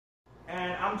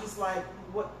I'm just like,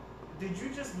 what? Did you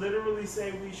just literally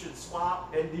say we should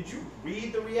swap? And did you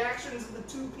read the reactions of the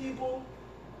two people?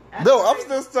 No, I'm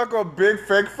still stuck on big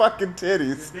fake fucking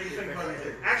titties. Big fake fucking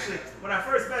titties. Actually, when I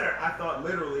first met her, I thought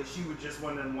literally she was just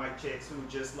one of them white chicks who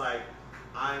just like,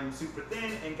 I'm super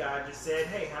thin, and God just said,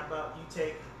 hey, how about you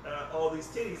take all these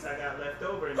titties I got left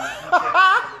over, and you take and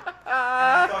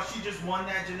I thought she just won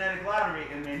that genetic lottery,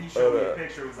 and then he showed me a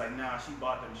picture. It was like, nah, she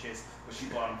bought them shits, but she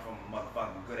bought them from a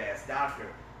motherfucking good ass doctor.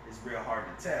 It's real hard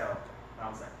to tell. And I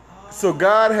was like, oh. So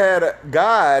God,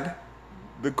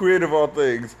 the creator of all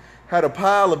things, had a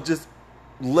pile of just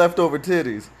leftover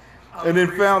titties, and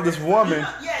then found this woman.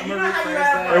 You know how you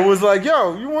have, and was like,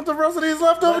 yo, you want the rest of these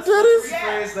leftover titties? Let's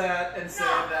rephrase that and say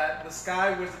that the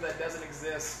sky wizard that doesn't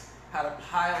exist had a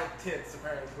pile of tits,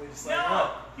 apparently. Just like,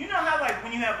 no, you know how like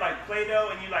when you have like Play-Doh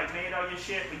and you like made all your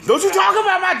shit. But Don't you talk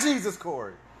about my Jesus,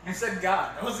 Corey. You said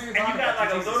God. I wasn't even and you got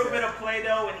like a little bit of of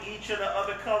Play-Doh in each of the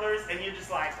other colors, and you're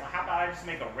just like, well, how about I just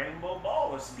make a rainbow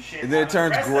ball or some shit? And then it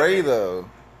turns gray though.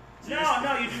 No,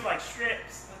 you do like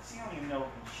strips. You don't even know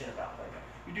shit about Play-Doh.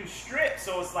 You do strips,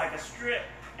 so it's like a strip,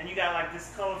 and you got like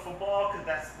this colorful ball because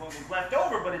that's what was left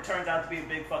over, but it turns out to be a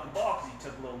big fucking ball because you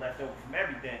took a little left over from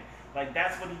everything. Like,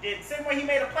 that's what he did. Same way he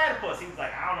made a platypus. He was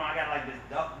like, I don't know, I got like this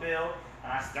duck bill.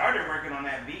 And I started working on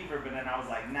that beaver, but then I was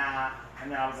like, nah.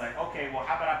 And then I was like, okay, well,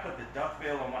 how about I put the duck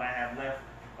bill on what I have left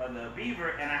of the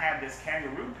beaver, and I have this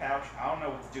kangaroo pouch. I don't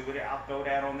know what to do with it. I'll throw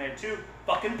that on there too.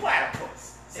 Fucking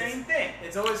platypus. Same thing.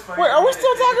 It's always funny. Wait, are we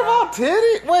still talking about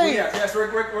titty? Wait. Yes, we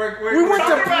we're went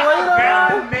to Play-Doh.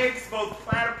 God makes both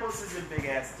platypuses and big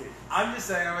ass titties. I'm just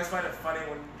saying, I always find it funny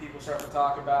when people start to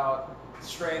talk about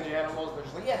strange animals. They're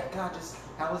just like, yeah, God, just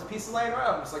how was a piece of laying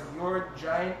around? It's like your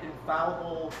giant,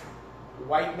 infallible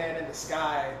white man in the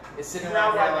sky is sitting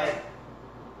around there like.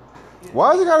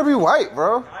 Why does it gotta be white,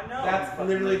 bro? I know. That's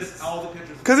literally just all the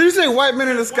pictures. Because if you say white men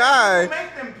in the sky,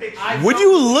 would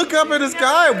you look up in the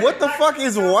sky? What the fuck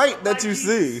is white that you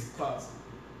see?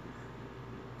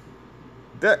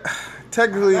 That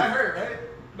technically. That hurt, right?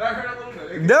 That hurt a little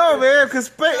bit. No, man, because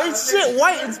space ain't shit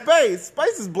white in space.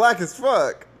 Space is black as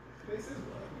fuck. Space is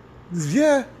black.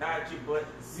 Yeah. But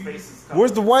space is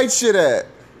Where's the white shit at?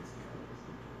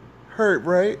 Hurt,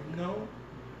 right? No.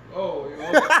 Oh,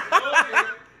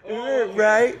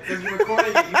 right? Because you're recording,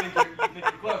 you think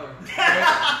you're clever.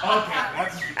 Right? Okay,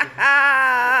 that's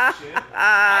shit.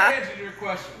 I answered your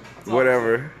question.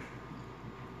 Whatever.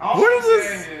 All what I'm is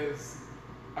this? saying is,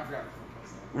 I forgot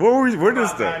What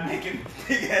is that? Making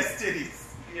big ass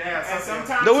titties. Yeah, and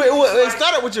sometimes. No, it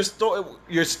started with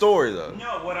your story though.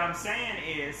 No, what I'm saying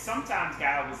is sometimes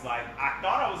guy was like, I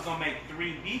thought I was gonna make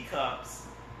 3 B cups,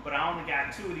 but I only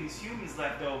got 2 of these humans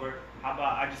left over. How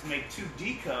about I just make 2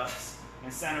 D cups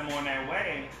and send them on their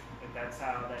way? If that's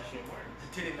how that shit works.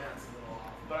 The titty math's a little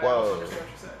off, but I Whoa. also understand what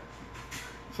you're saying.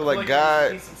 So like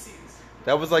God, need some seeds.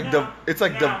 that was like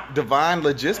divine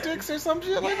logistics or some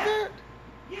shit like that.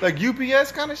 Yeah. Like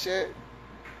UPS kind of shit.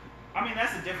 I mean,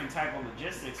 that's a different type of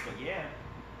logistics, but yeah.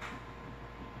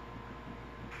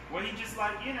 Well, he just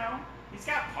like, he's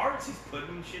got parts. He's putting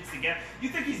them shits together. You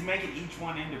think he's making each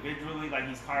one individually, like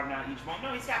he's carving out each one?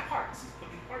 No, he's got parts. He's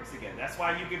putting parts together. That's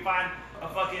why you can find a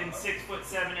fucking 6'7"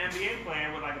 NBA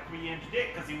player with like a 3-inch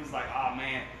dick, because he was like, oh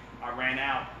man, I ran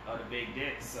out of the big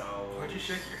dick, so. Why'd you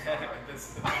shake your head like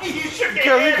this? You shook your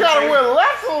Because he head. kind of went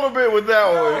left a little bit with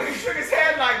that one. He shook his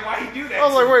head like, why he do that? I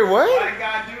was like, wait, what? Why did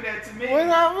God do that to me? What I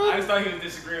happened? just thought he was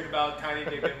disagreeing about tiny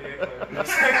dick NBA players.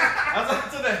 I was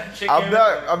like, to the shake I'm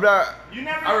not. You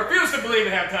never. I refuse to believe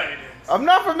in have tiny dicks. I'm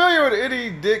not familiar with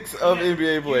any dicks of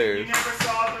NBA players. You never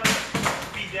saw the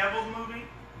Bedeviled movie?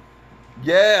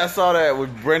 Yeah, I saw that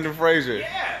with Brendan Fraser.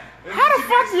 Yeah. How the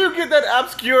fuck do you get that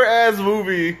obscure ass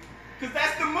movie? Because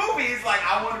that's the movie. It's like,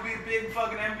 I want to be a big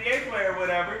fucking NBA player or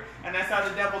whatever. And that's how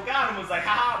the devil got him. Was like,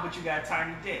 haha, but you got a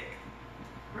tiny dick.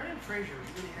 Brendan Fraser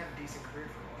really had a decent career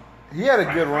for a while. He had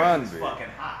a good run, Fraser's bitch. fucking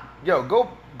hot. Yo,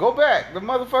 go back. The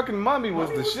motherfucking Mummy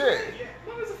was the shit. Great, yeah.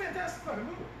 Mummy was a fantastic fucking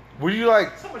movie. Would you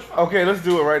like? So much fun. Okay, let's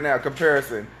do it right now.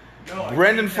 Comparison: No, I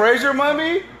Brendan can't. Fraser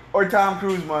Mummy or Tom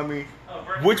Cruise Mummy?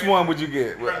 Brendan Which Fraser. one would you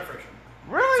get? Brendan Fraser.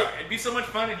 Really? Sorry, it'd be so much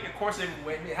fun, and of course it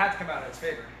had to come out in its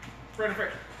favor. Brendan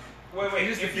Fraser. Wait.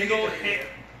 Just If the you big get old to pick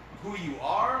who you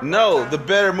are? No, the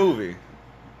better movie.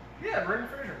 Yeah, Brendan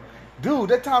Fraser. Dude,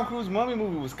 that Tom Cruise Mummy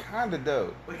movie was kind of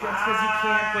dope. But that's because you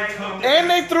can't put Tom. And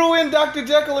they threw in Dr.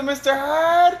 Jekyll and Mr.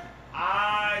 Hyde.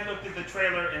 I looked at the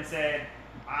trailer and said,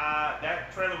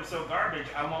 that trailer was so garbage,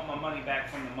 I want my money back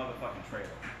from the motherfucking trailer.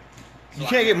 You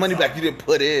can't get money back you didn't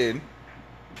put in.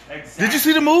 Exactly. Did you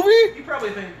see the movie? You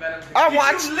probably think Venom's I gonna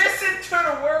watched. Listen to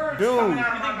the words Dude. coming You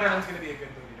out of my think Venom's mouth. gonna be a good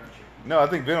movie, don't you? No, I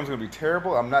think Venom's gonna be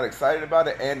terrible. I'm not excited about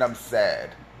it, and I'm sad.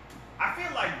 I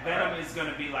feel like Venom is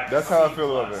gonna be like. That's a how I C+.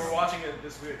 feel about We're watching it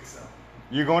this week, so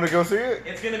You going to go see it?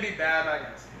 it's gonna be bad. I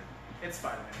gotta see it. It's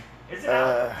Spider-Man Is it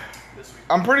out? this week.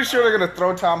 I'm pretty sure they're gonna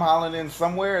throw Tom Holland in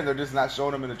somewhere, and they're just not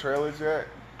showing him in the trailers yet.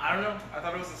 I don't know. I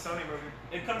thought it was a Sony movie.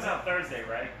 It comes out Thursday,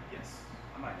 right? Yes.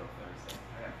 I might go Thursday.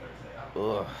 I got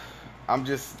Thursday out. Ugh. I'm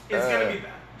just. It's gonna be bad.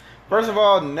 First of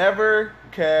all, never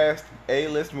cast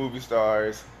A-list movie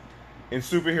stars in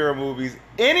superhero movies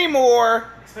anymore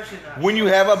Especially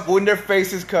not. when their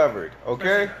face is covered.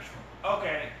 Okay,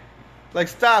 Okay. like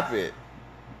stop it,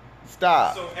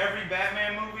 stop. So every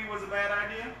Batman movie was a bad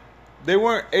idea? They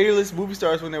weren't A-list movie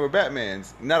stars when they were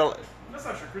Batmans. Not a. That's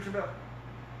not true. Christian Bale.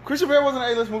 Christian Bale wasn't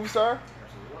an A-list movie star.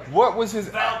 Absolutely right. What was his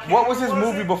Val What was his Kilmer, was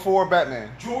movie it? before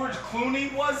Batman? George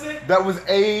Clooney was it? That was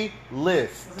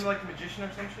A-list. Wasn't it like the Magician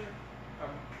or some shit?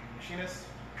 Machinist.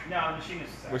 No,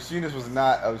 Machinist was out. Machinist was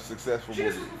not a successful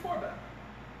Machinist was movie. before Batman.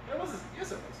 It was.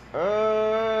 Yes, it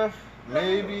was.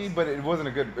 Maybe, but it wasn't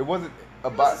a good. It wasn't It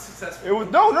about. was a successful. It was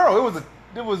no.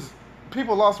 It was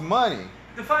people lost money.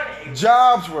 Define it.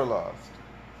 Jobs were lost.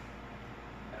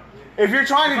 If you're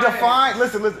trying to define,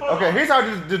 listen. Okay, here's how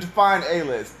to define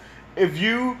A-list. If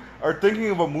you are thinking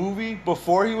of a movie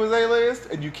before he was A-list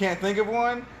and you can't think of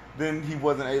one, then he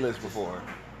wasn't A-list before.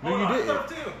 No, Hold you on, didn't. Stuff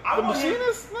too. The want him-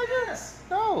 Machinist, nigga? Yes.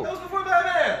 No, That was before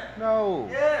Batman. no.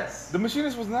 Yes. The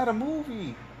Machinist was not a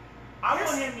movie. I Yes.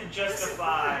 want him to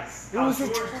justify Yes, it how was a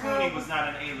George terrible- Clooney was not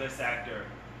an A-list actor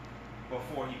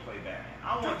before he played Batman.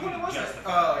 I want George him Clooney to wasn't.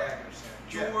 justify. Oh yeah, I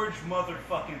understand. George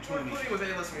motherfucking George Clooney. Clooney was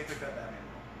A-list when he took that Batman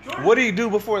role. George, What did he do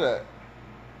before that?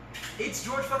 It's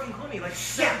George fucking Clooney, like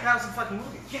 7,000 fucking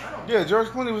movies. Yeah. I don't. Yeah, George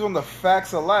Clooney was on the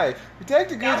Facts of Life. You take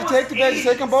the good, That you was take the bad, you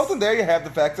take them 80s. both, and there you have the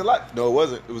Facts of Life. No, it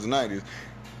wasn't. It was the 90s.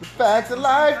 The Facts of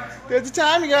Life. There's a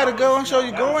time you gotta go and show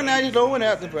you're going out, you're going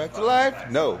out. The Facts of Life.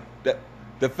 No,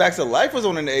 the Facts of Life was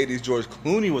on in the 80s. George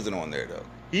Clooney wasn't on there though.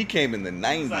 He came in the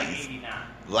He was like 90s. 89.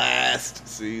 Last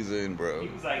season, bro. He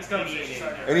was like This conversation 88.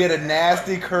 started. And he had a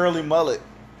nasty curly mullet.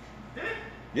 Did it?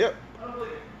 Yep. I don't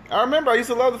believe it. I remember I used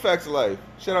to love the Facts of Life.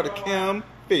 Shout out to Kim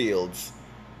Fields.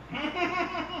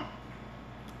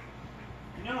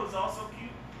 You know who's also cute?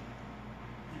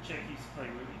 The chick he used to play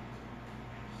Ruby.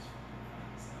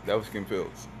 That was Kim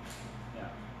Fields. No,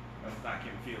 that was not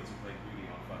Kim Fields who played Ruby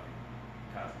on fucking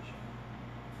Cosby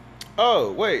Show.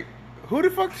 Oh, wait. Who the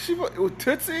fuck did she play? Was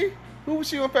Tootsie? Who was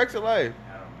she on Facts of Life?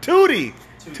 I don't know. Tootie!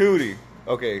 Tootie. Tootie.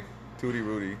 Okay. Tootie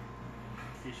Rudy.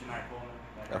 Keisha Knight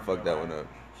Bowler. I fucked that one up.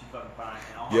 She fucking fine.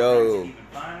 And all her Yo. friends are even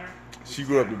finer. She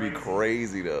grew up to be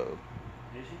crazy though.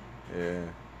 Did she? Yeah. I don't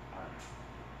know.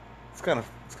 It's kind of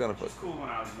She fun. was cool when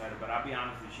I was met her, but I'll be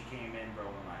honest with you, she came in, bro,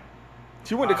 and like,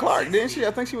 She went to Clark, didn't she?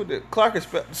 I think she went to Clark or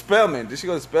Spelman. Did she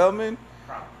go to Spelman?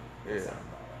 probably. Yeah. That sounds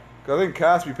about Cause I think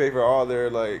Cosby paid for all their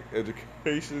like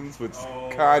educations, which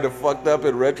right. kind of fucked up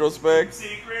in retrospect.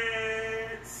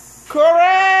 Secrets.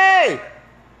 Corey!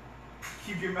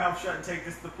 Keep your mouth shut and take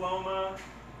this diploma.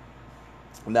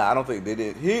 Nah, I don't think they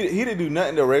did. He didn't do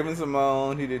nothing to Raven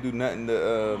Simone. He didn't do nothing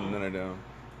to none of them.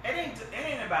 It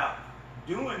ain't about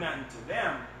doing nothing to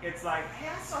them. It's like, hey,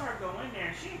 I saw her go in there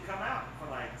and she didn't come out for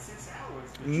like 6 hours.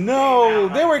 But you No, came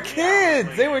out they like were 3 hours kids.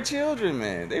 They later. were children,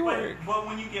 man. They But, were but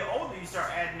when you get older, you start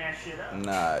adding that shit up.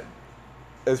 not.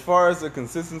 As far as the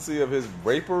consistency of his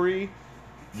rapery,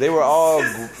 they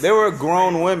were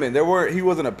grown women. He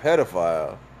wasn't a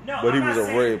pedophile, No, but I'm he was not a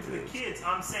saying rapist. the kids.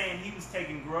 I'm saying he was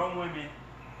taking grown women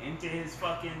into his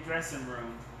fucking dressing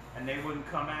room and they wouldn't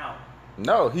come out.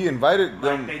 No, he invited Like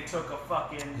them. they took a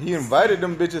fucking. He invited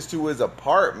them bitches to his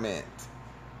apartment,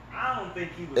 I don't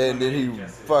think he was. and then limited he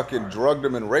just to his fucking part. drugged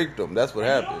them and raped them. That's what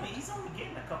And happened. He's only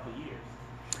getting a couple years.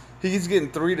 He's getting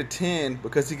 3 to 10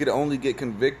 because he could only get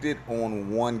convicted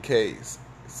on one case.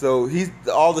 So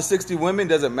all the 60 women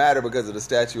doesn't matter because of the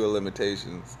statute of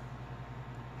limitations.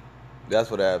 That's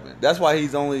what happened. That's why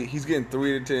he's getting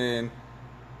 3 to 10.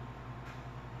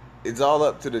 It's all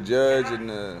up to the judge and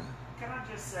the. Can I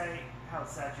just say how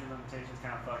statute of limitations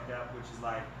kind of fucked up, which is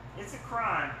like it's a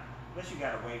crime unless you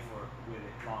got away with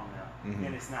it long enough. Mhm.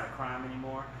 Then it's not a crime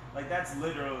anymore. Like that's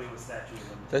literally what statute of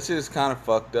limitations. That shit is kind of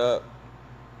fucked up.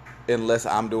 Unless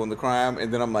I'm doing the crime,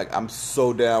 and then I'm like, I'm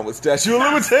so down with statute of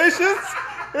limitations.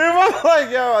 If I'm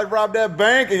like, yo, I robbed that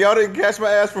bank and y'all didn't catch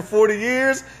my ass for 40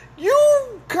 years,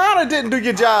 you kind of didn't do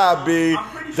your job, B. I'm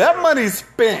pretty That sure- money's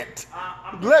spent.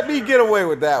 I'm Let me sure- get away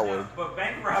with that Yeah, one. but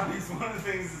bank robbery is one of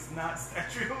the things that's not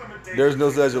statute of limitations. limitations. There's no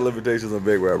statute of limitations on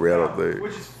bank robbery. I don't think.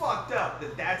 Which is fucked up.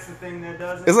 That's the thing that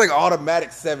doesn't. It's like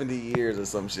automatic 70 years or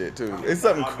some shit too. It's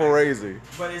something crazy.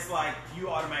 But it's like you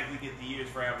automatically get the years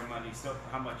for however money you stole,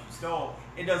 how much you stole.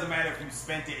 It doesn't matter if you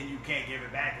spent it and you can't give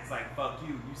it back. It's like fuck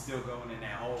you. You still going in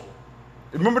that hole.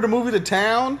 Remember the movie The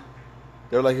Town?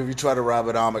 They're like, if you try to rob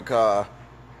an Ahmed car,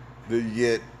 then you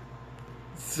get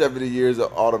 70 years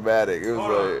of automatic. It was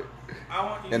like I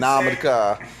want you an to Ahmed say,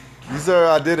 car. You sir,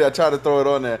 I did it. I tried to throw it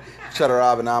on there. Try to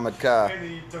rob an Ahmed car. And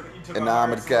then you took An a hard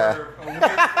Ahmed car. swerve away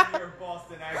from your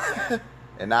Boston accent.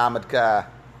 An Ahmed car.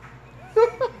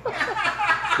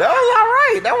 That was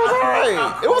alright. That was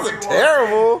alright. It wasn't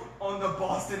terrible. On the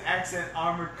Boston accent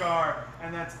armored car,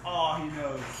 and that's all he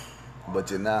knows. But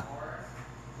you know,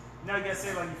 Now you gotta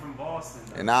say like you're from Boston.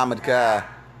 Though. an Ahmed car.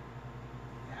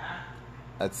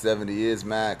 That's 70 years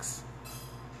max.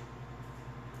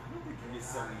 I don't think you get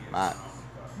 70 years. Max. from an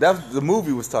armored car. That's the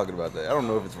movie was talking about that. I don't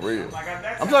know if it's real. Like,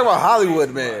 that's I'm talking about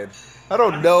Hollywood, man. I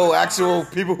don't know actual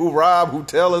people who rob who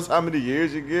tell us how many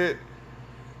years you get.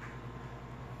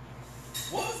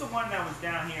 What was the one that was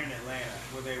down here in Atlanta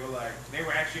where they were like they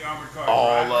were actually armored car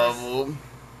All drivers? of them.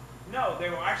 No, they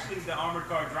were actually the armored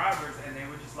car drivers, and they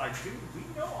were just like, dude, we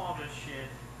know all this shit.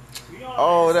 We know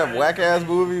all Oh, this that whack ass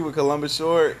movie with Columbus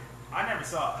Short. I never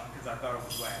saw it because I thought it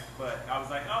was whack, but I was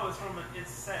like, oh, it's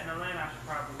set in Atlanta. I should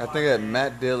probably. I watch think it had it.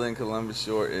 Matt Dillon and Columbus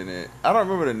Short in it. I don't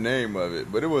remember the name of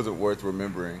it, but it wasn't worth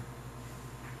remembering.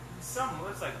 Something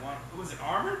looks like one. Was it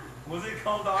Armored? Was it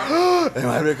called Armored? It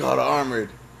might have been called Armored.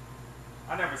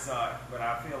 I never saw it, but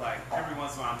I feel like every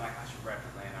once in a while I'm like, I should rep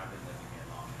Atlanta. I've been living here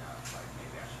long enough. Like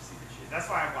maybe I should see the shit. That's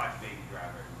why I watch Baby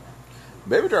Driver.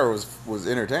 Baby Driver was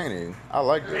entertaining. I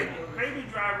liked it. Baby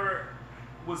Driver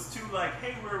was too like,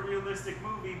 hey, we're a realistic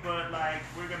movie, but like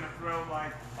we're gonna throw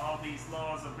like all these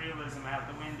laws of realism out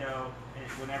the window and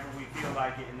whenever we feel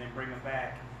like it, and then bring them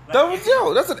back. Like, That was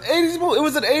that's an 80s movie. It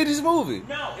was an 80s movie.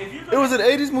 No, if you. It was an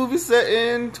 80s movie set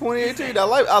in 2018. I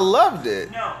loved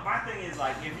it. No, my thing is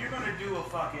like if you're gonna do a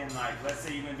fucking like, let's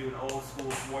say you're gonna do an old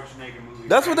school Schwarzenegger movie.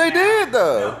 That's what they did,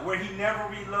 though. No, where he never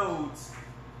reloads.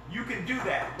 You can do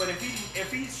that, but if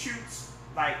he shoots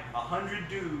like 100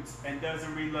 dudes and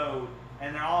doesn't reload,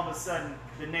 and then all of a sudden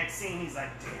the next scene he's like,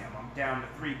 damn, I'm down to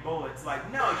 3 bullets.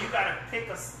 Like, no, you gotta pick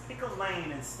a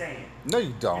lane and stay in. No,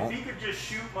 you don't. If he could just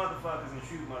shoot motherfuckers and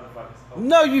shoot motherfuckers. Okay.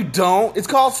 No, you don't. It's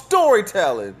called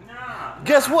storytelling. Nah.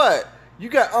 Guess what? You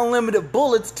got unlimited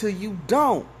bullets till you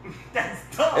don't.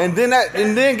 That's dumb. And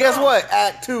then guess what?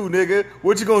 Act 2, nigga.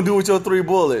 What you gonna do with your 3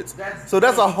 bullets? That's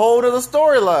a whole other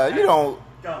storyline. You don't.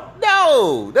 Dumb.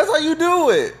 No, that's how you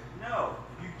do it. No,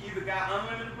 you either got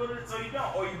unlimited bullets or you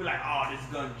don't, or you be like, oh, this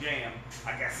gun jam.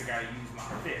 I guess I gotta use my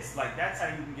fist. Like that's how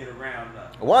you can get around.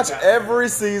 Watch every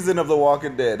season of The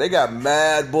Walking Dead. They got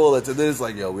mad bullets, and then it's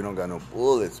like, yo, we don't got no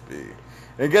bullets, B.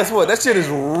 And guess what? That shit is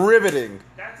riveting.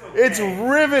 That's okay. It's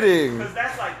riveting. Because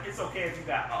that's like, it's okay if you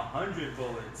got 100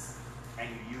 bullets and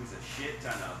you use a shit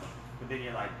ton of them, but then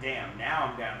you're like, damn,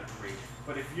 now I'm down to 3.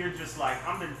 But if you're just like,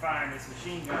 I've been firing this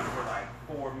machine gun for like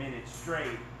 4 minutes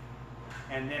straight,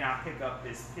 and then I pick up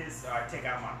this pistol, I take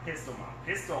out my pistol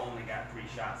only got 3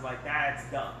 shots. Like that's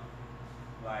dumb.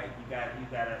 Like you gotta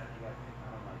pick. I don't like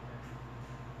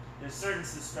that. There's certain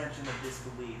suspension of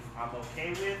disbelief I'm okay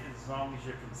with as long as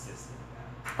you're consistent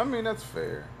about it. I mean, that's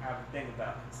fair. I have a thing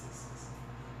about consistency.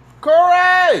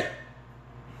 Corey!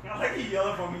 I like you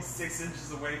yelling for me 6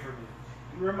 inches away from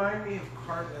you. You remind me of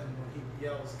Cartman when he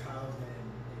yells Kyle's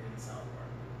name in South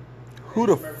Park. Who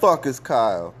the fuck is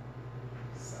Kyle?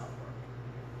 South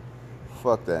Park.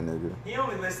 Fuck that nigga. He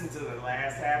only listened to the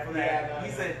last half of that. Yeah, no, He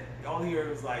yeah. said all he heard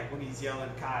was like when he's yelling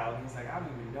Kyle. He's like, I don't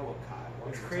even know what Kyle.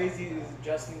 What's crazy is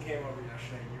Justin came over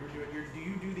yesterday. Do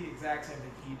you do the exact same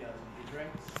thing he does when he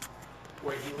drinks?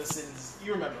 Where he listens.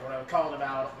 You remember when I was calling him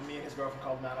out, and me and his girlfriend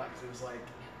called him out because it was like,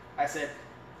 I said,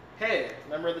 hey,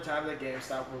 remember the time at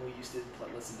GameStop when we used to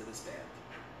listen to this band?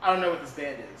 I don't know what this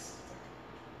band is.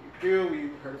 You do, we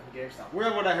heard it from GameStop.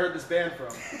 Where would I heard this band from?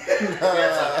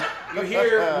 You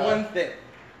hear one thing.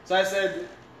 So I said,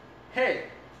 hey,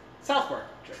 South Park,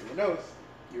 which everyone knows.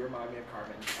 You remind me of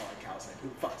Carmen calling Kyle saying, who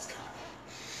the fuck's Kyle?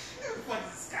 What's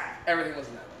this guy? Everything was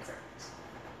in that one.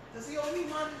 Does he owe me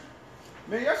money?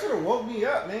 Man, y'all should have woke me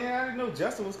up, man. I didn't know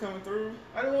Justin was coming through.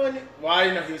 I didn't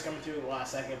know he was coming through in the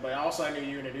last second, but also I knew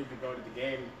you and Anoop could go to the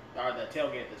game, or the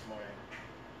tailgate this morning,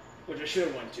 which I should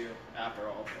have went to after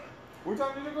all. But What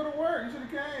time did you go to work? You should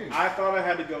have came. I thought I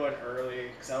had to go in early,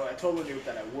 because I told Anoop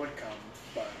that I would come,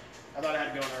 but I thought I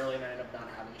had to go in early, and I ended up not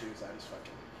having to, so I just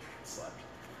fucking slept.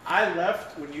 I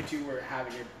left when you two were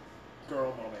having your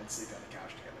girl moment, sleeping on the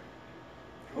couch together.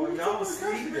 Well, no,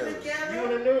 sleeping together.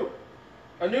 You and Anoop.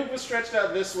 Anoop was stretched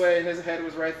out this way, and his head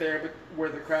was right there, but where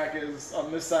the crack is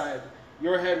on this side.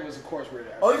 Your head was, of course, where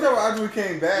it. Oh, you talking about after we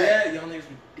came back? Yeah, y'all niggas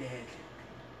were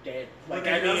dead. Like,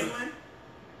 I mean,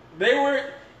 they were.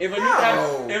 If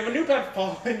Anoop had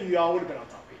fallen, y'all would have been on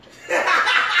top of each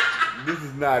other. This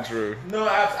is not true. No,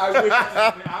 I wish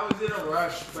I was in a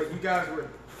rush, but you guys were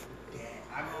dead.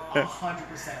 I'm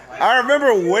 100% like. I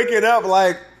remember waking up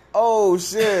like, oh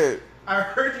shit. I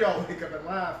heard y'all wake up and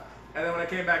laugh, and then when I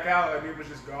came back out, Anoop was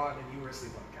just gone, and you were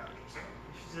asleep on the couch. So.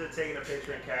 You should have taken a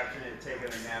picture and captioned it, taking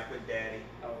a nap with Daddy.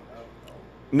 Oh.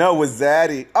 No, it was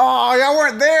Zaddy. Oh, y'all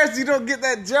weren't there, so you don't get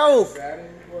that joke. Zaddy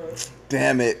was.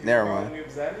 Damn it. Never mind.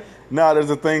 Zaddy? No, there's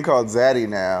a thing called Zaddy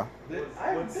now.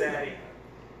 What's Zaddy?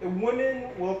 Women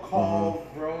will call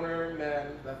grown men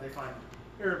that they find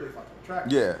terribly fucking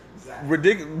attractive. Yeah. Zaddy.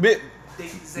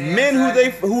 Ridiculous.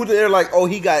 Men who they're like, oh,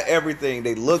 he got everything.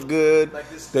 They look good. Like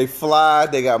this. They fly.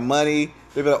 They got money.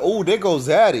 They be like, oh, there goes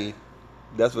Zaddy.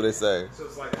 That's what they say. So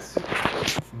it's like a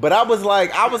super. But I was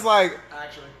like, Actually,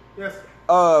 yes.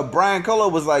 Brian Colo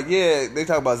was like, yeah, they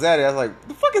talk about Zaddy. I was like,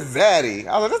 the fuck is Zaddy?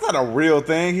 I was like, that's not a real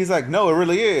thing. He's like, no, it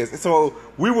really is. So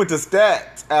we went to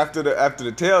Stats after the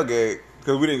tailgate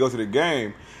because we didn't go to the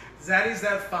game. Zaddy's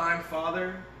that fine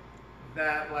father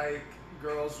that like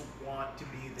girls want to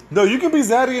be the. No, you can be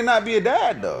Zaddy and not be a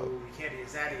dad though. You can't be a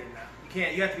Zaddy and not. You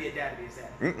can't. You have to be a dad to be a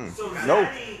Zaddy. Mm-mm. So No.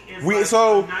 Zaddy is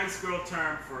a nice girl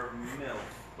term for MILF,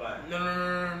 but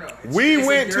No. It's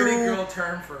a dirty girl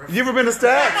term for. You ever been to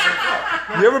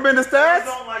Stats? You ever been to Girls Stats?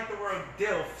 don't like the word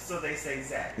DILF, so they say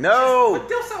Zaddy. No. But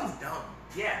Dill sounds dumb.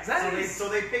 Yeah, Zaddy so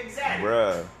they pick Zaddy.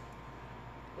 Bruh.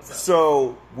 What's up?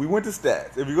 So we went to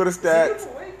Stats. If you go to Is he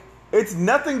Stats, awake? it's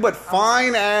nothing but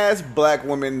fine ass black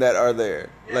women that are there.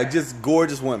 Yeah. Like just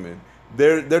gorgeous women.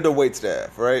 They're the wait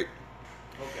staff, right?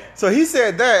 Okay. So he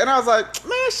said that, and I was like,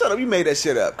 man, shut up. You made that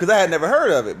shit up. Because I had never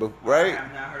heard of it, right? I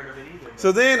have not heard of it either.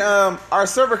 So then our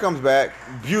server comes back,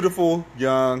 beautiful,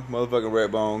 young, motherfucking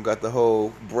Redbone, got the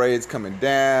whole braids coming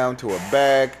down to her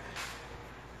back,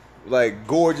 like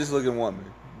gorgeous looking woman.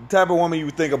 The type of woman you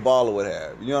would think a baller would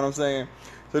have. You know what I'm saying?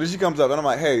 So then she comes up and I'm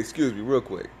like, hey, excuse me, real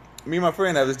quick. Me and my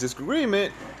friend have this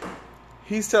disagreement.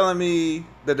 He's telling me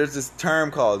that there's this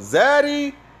term called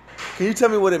Zaddy. Can you tell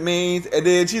me what it means? And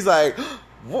then she's like,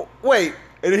 wait.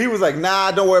 And then he was like,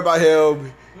 nah, don't worry about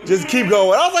him. Just keep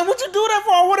going. I was like, what you do that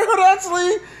for? I wanted her to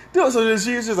actually do it. So then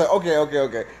she was just like,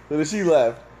 okay. So then she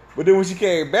left. But then when she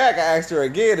came back, I asked her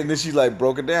again, and then she like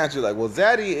broke it down. She was like, well,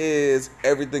 Zaddy is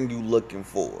everything you looking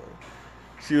for.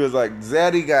 She was like,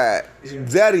 Zaddy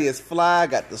is fly,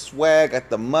 got the swag, got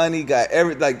the money, got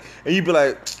everything. Like, and you'd be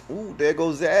like, ooh, there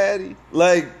goes Zaddy.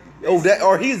 Like,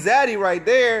 or he's Zaddy right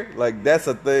there. Like, that's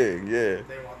a thing, yeah.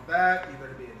 They want that. You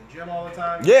better be in the gym all the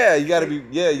time. Yeah, you gotta be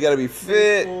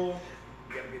fit. Faithful.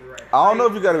 You gotta be the right. I don't know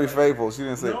if you gotta be faithful. She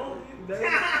didn't say. No,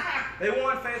 they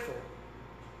want faithful.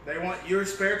 They want your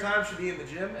spare time should be in the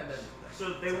gym, and then.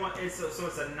 So they want it's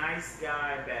a nice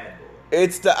guy, bad boy.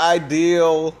 It's the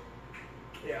ideal.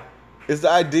 Yeah. It's the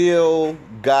ideal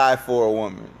guy for a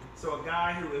woman. So a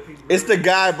guy who, if he really It's the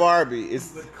guy Barbie.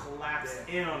 It's would collapse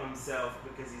in on himself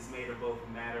because he's made of both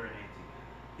matter and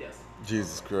antimatter. Yes.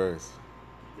 Jesus Christ.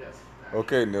 Yes.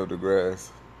 Okay, Neil deGrasse.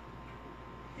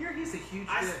 Here he's a huge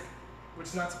I- dick, which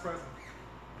is not surprising.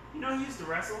 You know, he used to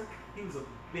wrestle. He was a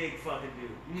big fucking dude.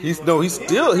 You need He's to no, look he's him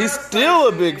up. still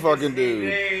a big fucking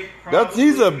dude.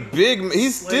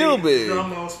 He's still big. The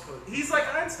most pussy. He's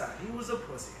like Einstein. He was a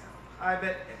pussy hound. I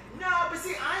bet. No, but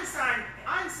see, Einstein,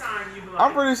 you be like.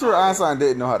 I'm pretty sure Einstein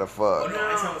didn't know how to Oh, fuck. no,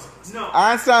 Einstein was a pussy. No.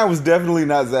 Einstein was definitely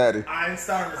not Zaddy.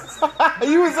 Einstein was a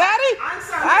You was Zaddy?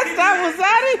 Einstein was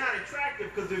Zaddy? He's not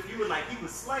attractive because if you were like, he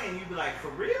was slaying, you'd be like, for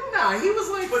real? Nah, he was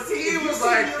like. But see, he if you was see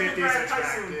like Neil 50s deGrasse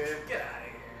Tyson, attractive. Get out of here.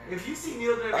 If you see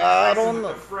Neil deGrasse I Tyson don't with know.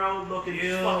 the fro looking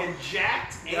Ew. fucking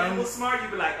jacked Young. and was smart,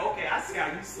 you'd be like, okay, I see how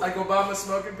you slay. Like Obama's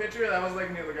smoking picture, that was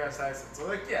like Neil deGrasse Tyson. So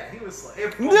like, yeah, he was like.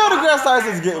 If Neil Obama deGrasse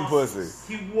Tyson's had getting muscles,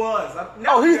 pussy. He was.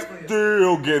 Oh, he's definitely is.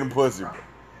 still getting pussy.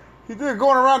 He did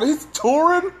going around. He's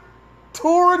touring,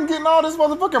 getting all this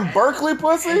motherfucking Berkeley And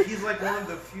pussy. he's like one of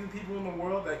the few people in the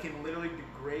world that can literally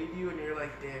degrade you, and you're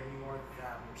like, damn, you aren't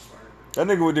that much smarter. That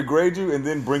nigga would degrade you and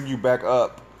then bring you back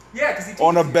up Yeah, because he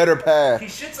on a teaches better you. path. He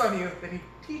shits on you, then he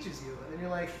teaches you, and then you're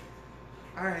like,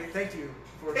 all right, thank you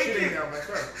for Thank shitting you. down my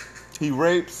throat. He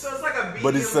rapes, So it's like a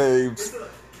but he medium- saves. it's a-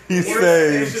 He It's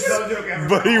saves, just no joke ever.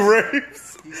 but he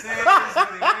rapes. He saves, but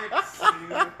he rapes.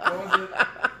 He owns it.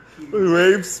 He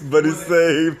rapes, but he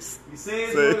saves. He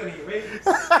saves Save. more than he rapes.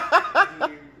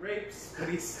 He rapes, but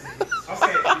he saves.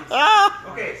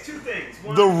 Okay, two things.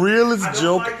 One, The realest I don't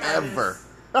joke like how ever.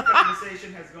 This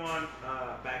conversation has gone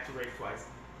back to rape twice.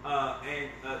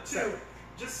 And two,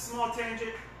 just a small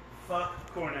tangent.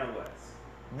 Fuck Cornel West.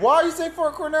 Why you say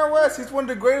for Cornel West? He's one of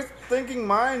the greatest thinking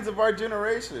minds of our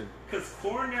generation. Because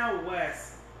Cornel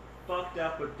West fucked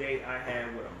up a date I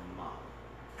had with a mom.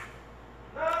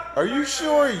 Are you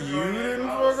sure you didn't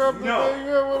fuck up the No, day you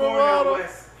had with a Cornel model?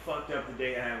 West fucked up the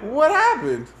date I had with What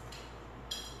happened?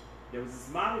 There was this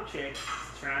model chick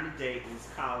trying to date. It was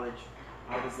college.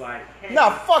 I was like, hey. Nah,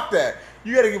 fuck that.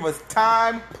 You gotta give us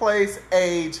time, place,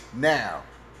 age, now.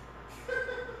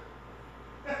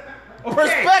 Okay.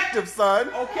 Perspective, son.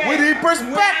 Okay. We need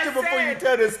perspective When I before you said-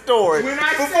 tell this story. when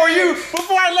I Before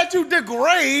said- I let you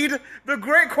degrade the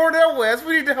great Cornel West,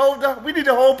 we need to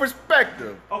hold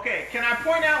perspective. Okay, can I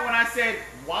point out when I said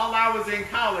while I was in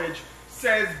college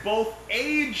says both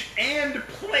age and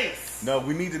place? No,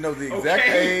 we need to know the exact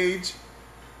Okay. age.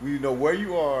 We need to know where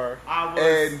you are. I was-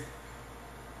 And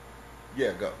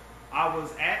yeah, go. I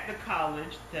was at the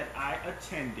college that I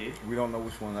attended. We don't know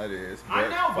which one that is. I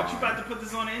know, but you fine. about to put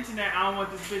this on the internet. I don't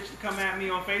want this bitch to come at me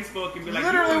on Facebook and be like,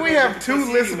 Literally, "You we wanna go have get the 2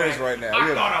 pussy listeners anyway." right now. I We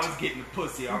have- thought I was getting the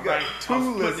pussy, got alright? 2 I was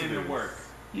putting in listeners. the work.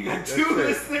 You got That's 2 it.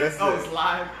 listeners? That's Oh, it. it's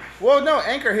live. Well, no,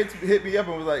 Anchor hit me up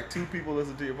and was like, 2 people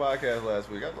listened to your podcast last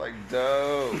week. I was like,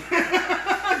 dope.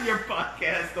 Your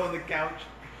podcast on the couch.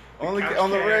 on the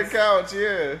Couchcast. red couch,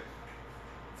 yeah.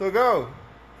 So go.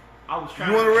 I was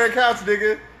trying You on the red couch,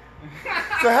 nigga?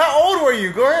 So how old were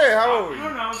you? Go ahead. How old were I you?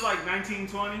 don't know, I was like 19,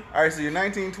 20. All right, so you're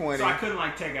 19, 20. So I couldn't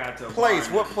like take her out to a Place.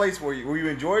 bar. What place were you? Were you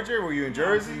in Georgia? Were you in No,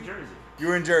 I was Jersey? in Jersey. You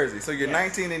were in Jersey. So you're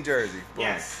Yes. 19 in Jersey. Boom.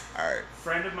 Yes. All right.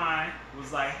 Friend of mine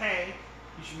was like, hey,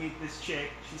 you should meet this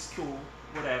chick. She's cool,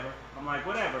 whatever. I'm like,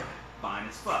 whatever. Fine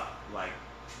as fuck. Like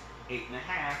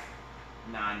 8.5,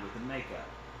 9 with the makeup.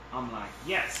 I'm like,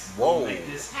 yes. Whoa. Go make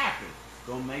this happen.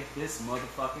 Go make this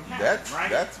motherfucking happen. That's-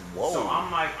 right? that's whoa. So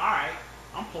I'm like, all right.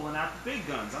 I'm pulling out the big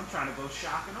guns. I'm trying to go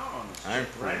shock and awe on this I shit,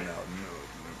 ain't pulling right? out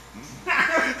no.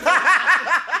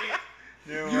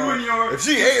 You and your- If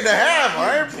she 8.5,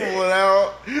 I ain't pulling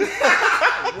out.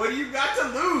 What do you got to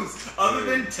lose other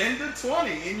than 10 to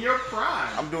 20 in your prime?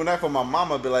 I'm doing that for my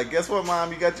mama. Be like, guess what,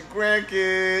 mom? You got your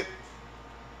grandkid.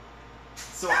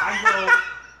 So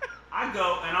I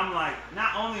go, and I'm like,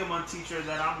 not only am I a teacher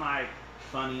that I'm like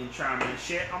funny and charming and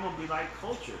shit, I'm gonna be like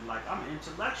cultured, like I'm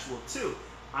intellectual too.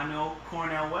 I know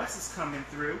Cornel West is coming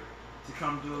through to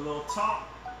come do a little talk.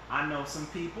 I know some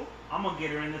people. I'm gonna get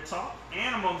her in the talk,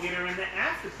 and I'm gonna get her in the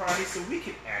after party so we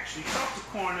can actually talk to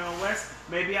Cornel West.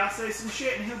 Maybe I'll say some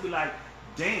shit, and he'll be like,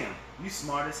 "Damn, you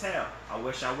smart as hell. I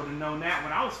wish I would have known that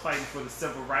when I was fighting for the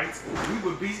civil rights. We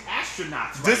would be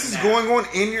astronauts." This is now. going on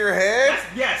in your head?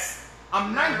 Yes.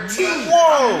 I'm 19.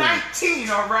 Whoa. I'm 19,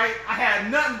 all right? I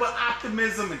had nothing but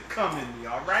optimism and cum in me,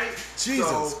 all right? Jesus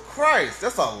So, Christ,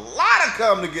 that's a lot of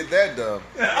cum to get that done.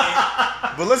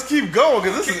 But let's keep going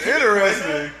because this is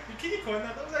interesting. Can you coin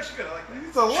that? That was actually good. I like that.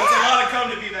 It's a That's a lot. lot of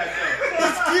come to be that good.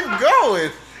 Let's keep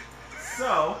going.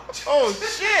 so Oh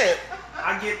shit.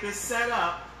 I get this set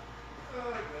up.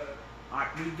 Oh, God.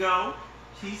 We go.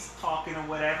 He's talking or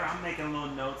whatever. I'm making little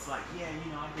notes like, yeah,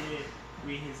 you know, I did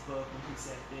read his book and he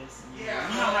said this. And, Yeah,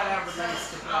 you know how that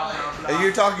relates to blah, blah, blah. And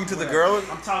you're talking to the Whatever. girl?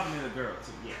 I'm talking to the girl,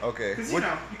 too, yeah. Okay. Because, What- you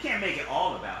know, you can't make it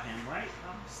all about him, right?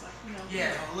 I'm just like, you know.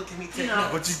 Yeah, look at me You take know,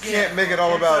 notes. But you can't make it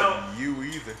all And about you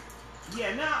either.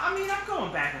 Yeah, no, I mean, I'm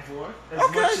going back and forth. As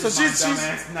Okay, much so as she's-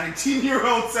 my dumbass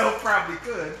 19-year-old self probably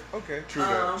could. Okay, true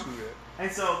that. Um, True that.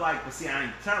 And so, like, but see, I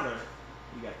didn't tell her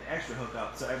you got the extra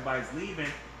hookup. So everybody's leaving,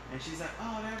 and she's like,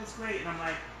 "Oh, that was great." And I'm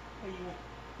like, "Hey,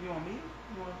 you want me?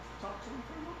 You want to talk to him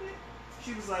for a little bit?"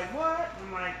 She was like, "What?" And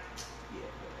I'm like, "Yeah,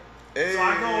 whatever." Hey. So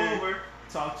I go over,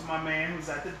 talk to my man who's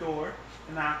at the door.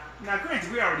 And now, granted,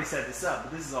 we already set this up,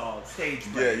 but this is all stage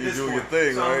play. Yeah, at you this doing point. your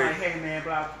thing, so right? I'm like, "Hey, man,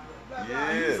 blah blah blah." blah.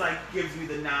 And Yeah. he's like, gives me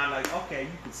the nod, like, "Okay,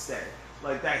 you can stay,"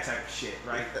 like that type of shit,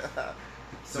 right?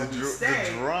 So we stay,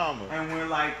 the drama. and we're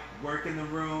like working the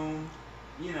room,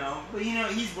 you know. But you know,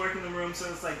 he's working the room, so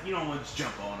it's like you don't want to just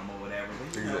jump on him or whatever.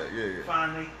 But you know, Exactly, yeah.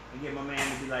 finally, I get my man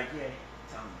to be like, "Yeah,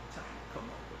 tell him to come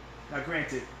over." Now,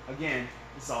 granted, again,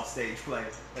 it's all stage play.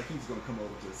 Like he's gonna come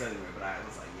over to us anyway, but I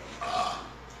was like, "Yeah."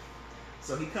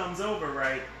 So he comes over,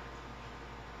 right,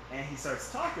 and he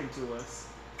starts talking to us.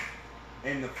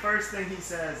 And the first thing he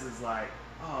says is like,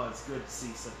 "Oh, it's good to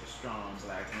see such a strong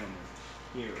black woman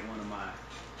here at one of my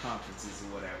conferences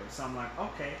or whatever." So I'm like,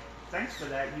 "Okay, thanks for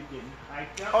that. You getting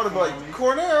hyped up?" I would have for been me." like,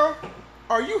 Cornel,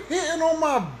 are you hitting on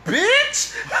my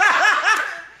bitch?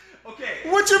 Okay.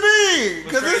 What you mean?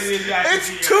 Because What's crazy is you actually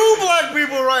see it's two it. black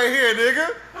people right here, nigga.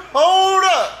 Hold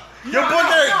up. Your book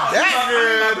ain't that My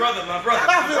good. brother, my brother.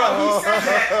 Bro, he said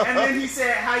that, and then he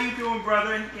said, "How you doing,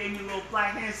 brother?" And he gave me a little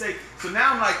black handshake. So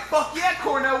now I'm like, "Fuck yeah,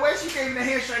 Cornell West!" You gave me the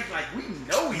handshake. Like we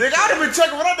know each Nigga, I'd have other. been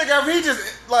checking for that nigga if he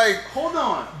just like Hold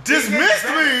on. dismissed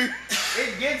me.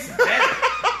 It gets better.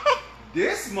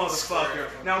 This motherfucker.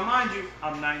 Now, mind you,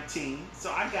 I'm 19,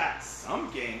 so I got some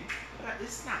game, but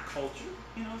it's not culture.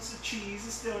 You know, it's a cheese.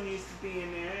 It still needs to be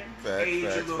in there. Age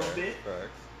a little bit.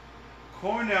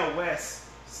 Cornell West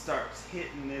starts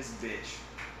hitting this bitch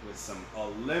with some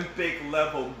Olympic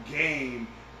level game,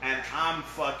 and I'm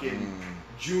fucking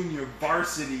junior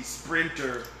varsity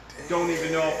sprinter. Don't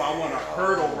even know if I want to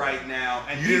hurdle right now.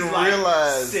 And You he's didn't like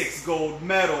realize- 6 gold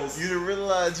medals. You didn't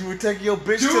realize you were taking your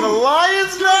bitch Dude. to the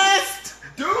Lions Nest?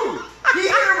 Dude, he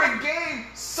hit her a game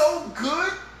so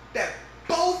good that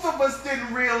both of us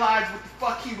didn't realize what the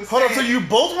fuck he was Hold saying. on, so you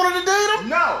both wanted to date him?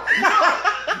 No.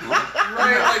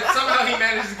 Right, like somehow he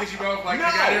managed to get you both. Like,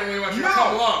 I didn't really want you to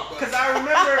come along. Because I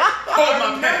remember,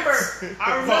 my pants.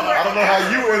 I remember. I don't know how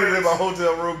you ended in my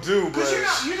hotel room too, but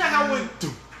Because you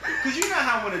know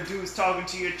how when a dude's talking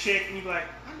to your chick and you be like,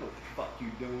 I know what the fuck you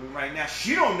doing right now.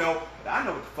 She don't know, but I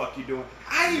know what the fuck you doing.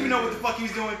 I didn't even know what the fuck he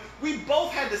was doing. We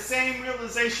both had the same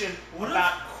realization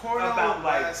about Cornell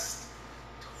like. West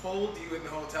told you in the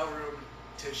hotel room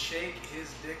to shake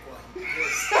his dick while he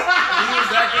pissed. And he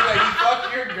was acting like you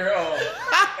fuck your girl.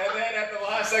 And then at the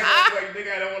last second, he's like,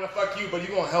 nigga, I don't want to fuck you, but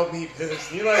you gonna help me piss.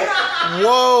 And you're like,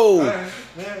 whoa.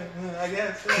 I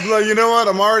guess. He's like, you know what?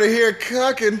 I'm already here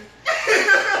cucking.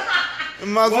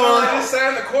 Might as Well, I well just sat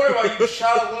in the corner while you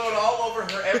shot a load all over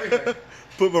her everything.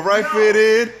 put my right foot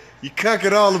in. You cuck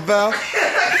it all about.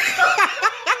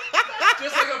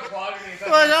 Just like applauding me.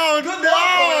 Like, oh Good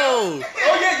no.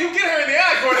 Oh yeah, you get her in the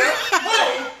eye, Cornell.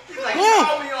 Whoa. He's like, Whoa.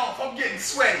 call me off. I'm getting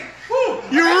sweaty. Woo.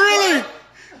 You really?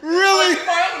 Really? Keep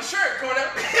my own shirt, Cornell.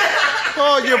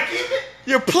 Oh,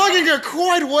 you're plugging her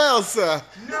quite well, sir.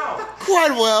 No.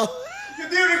 Quite well. You're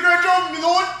doing a great job, my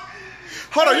lord.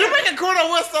 Hold on, you're making Cornell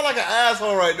West sound like an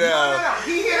asshole right now. No.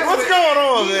 He hit her What's with, going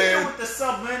on, he hit her man? with the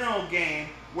subliminal game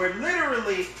where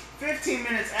literally 15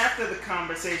 minutes after the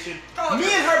conversation, me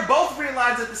and her both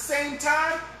realized at the same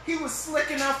time he was slick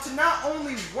enough to not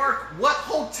only work what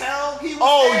hotel he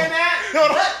was staying at,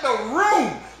 but the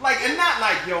room. Like, and not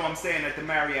like, yo, I'm staying at the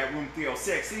Marriott room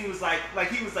 306. And he was like,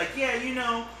 yeah, you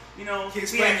know, He we had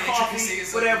explained the coffee, intricacies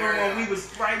of whatever, the when Marriott. we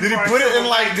was right. Did he before put our it in civil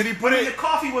like? rights. Did he put I mean, it? the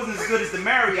coffee wasn't as good as the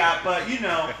Marriott, but you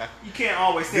know, you can't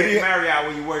always stay Did at he- the Marriott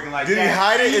when you're working like Did that. he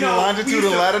hide it You in know, longitude we used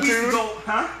and to- latitude? we used to go,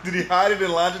 huh? Did he hide it in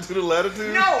longitude and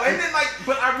latitude? No, and then like,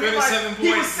 but I realized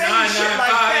he was saying shit like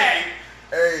that.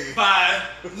 Hey.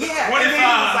 5. Yeah, and then he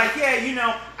was like, yeah, you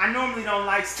know, I normally don't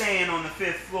like staying on the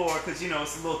 5th floor because, you know,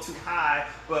 it's a little too high.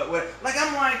 But what, like,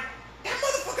 I'm like, that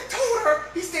motherfucker told her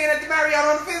he's staying at the Marriott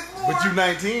on the 5th floor. But you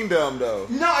 19 dumb though.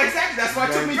 No, exactly. That's why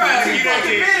it took me Right, 15 you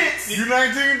fucking 19. minutes. You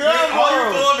 19 dumb. All you're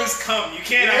bro. full of is cum. You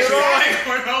can't Yeah, actually right.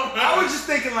 like Cornell West. I was just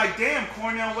thinking, like, damn,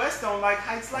 Cornell West don't like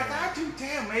heights like I do.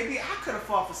 Damn, maybe I could have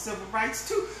fought for civil rights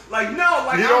too. Like, no,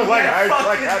 like, You I'm don't like here heights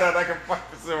like fucking- I don't. I can fight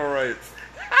for civil rights.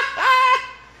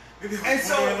 And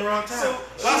so, in the wrong time. so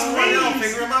Lost she Cornell leaves.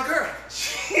 fingering my girl.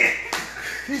 Shit.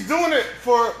 He's doing it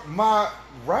for my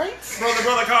rights.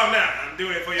 Brother, calm down. I'm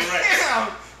doing it for your rights.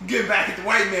 I'm getting back at the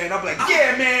white man. I'm like,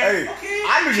 yeah, man. Hey, Okay.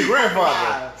 I knew your Keep on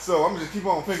grandfather, alive. so I'm just keep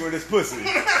on fingering this pussy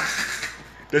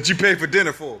that you paid for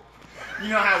dinner for. You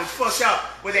know how it was fucked up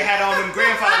where they had all them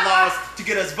grandfather laws to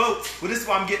get us votes. Well, this is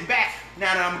why I'm getting back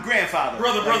now that I'm a grandfather.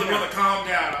 Brother, Like, no. calm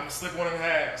down. I'm gonna slip one in the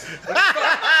ass.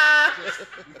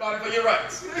 You fought for your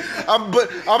rights. I'm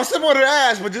simple with the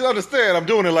ass, but just understand, I'm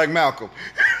doing it like Malcolm.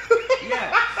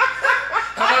 Yeah.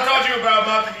 I told you about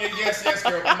my yes,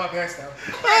 girl. Put my pants down.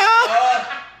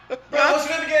 Bro, what's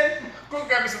your name again? Go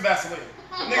grab me some Vaseline.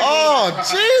 Oh,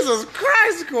 Jesus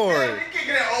Christ, Corey. You're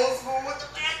kicking it old school with the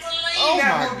Vaseline. Oh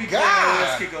that my would be God.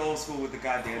 Let's kick it old school with the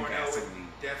goddamn Cornell would Vaseline.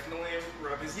 definitely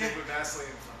rub his dick with Vaseline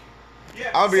and fuck you.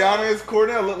 Yeah. I'll be so- honest,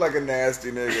 Cornell looked like a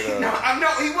nasty nigga though. No, I know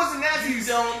he wasn't nasty.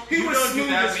 He was smooth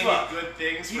as fuck. Good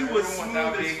things He for was everyone smooth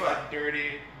without as being fuck. like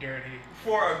dirty.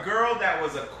 For a girl that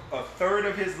was a third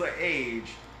of his age,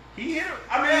 he hit her.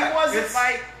 I mean, Yeah, he wasn't it's-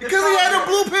 like Because he had the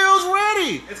blue pills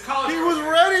ready. It's college. He was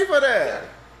ready for that.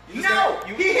 No,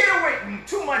 he hit her with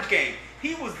too much game.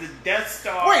 He was the Death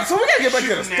Star. Wait, so we gotta get back to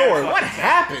the shooting story. that What fucking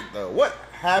happened though? What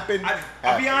happened?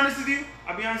 I'll be honest with you.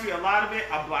 A lot of it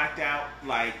I blacked out.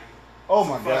 Like, Oh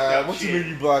my fucked God! up What you shit.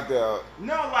 mean you blocked out?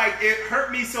 no, like it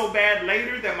hurt me so bad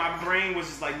later that my brain was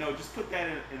just like, no, just put that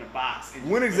in a box. And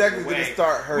When just exactly put it did it away.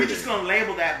 start hurting? We're just gonna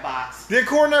label that box. Did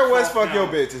Cornell West Fuck fuck your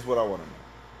no. bitch? Is what I want to know.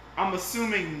 I'm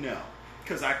assuming no,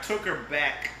 because I took her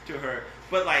back to her.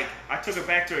 But like, I took her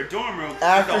back to her dorm room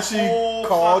After the she whole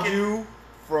called fucking- you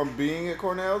from being at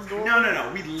Cornell's dorm?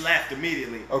 No. We left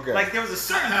immediately. Okay. Like there was a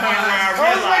certain point where I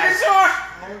realized.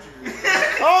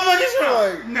 Oh my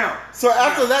gosh, like No. So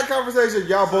after that conversation,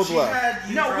 y'all both left.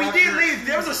 No, we did leave.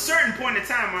 There was a certain point in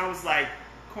time where I was like,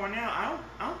 Cornell, I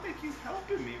don't think you're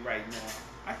helping me right now.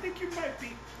 I think you might be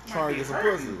Trying to get some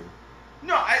hurting. pussy.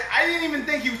 No, I didn't even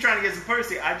think he was trying to get some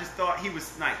pussy. I just thought he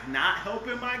was like not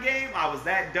helping my game. I was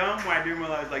that dumb where I didn't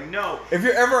realize like no. If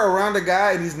you're ever around a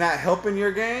guy and he's not helping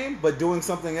your game but doing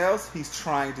something else, he's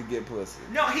trying to get pussy.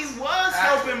 No, he was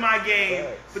helping my game,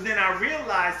 Facts. but then I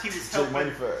realized he was J Money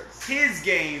helping facts. his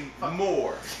game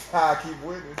more. I keep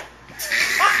winning.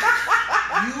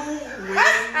 You win.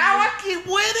 How I keep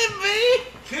winning,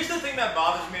 me? Here's the thing that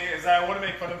bothers me is that I want to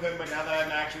make fun of him, but now that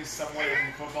I'm actually somewhat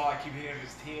in football, I keep hating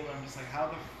his team. I'm just like, how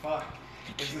the fuck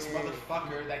is this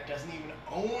motherfucker that doesn't even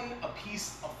own a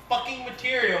piece of fucking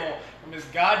material from his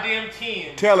goddamn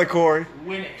team Tell it, Corey.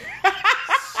 winning?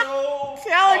 So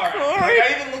Tell it, hard. Corey.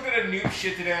 Like, I even looked at a noob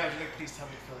shit today. I was like, please tell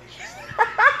me Philly's just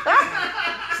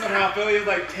like somehow Philly is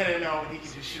like 10-0 and he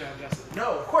can just shit on Justin.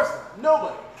 No, of course not.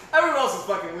 Nobody. Everyone else is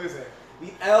fucking losing.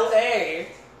 The LA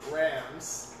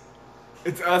Rams.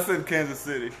 It's us in Kansas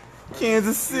City.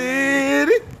 Kansas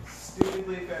City.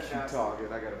 Stupidly fantastic. Talking,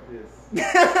 I gotta piss. And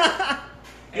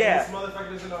Yeah. this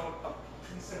motherfucker doesn't own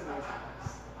a piece of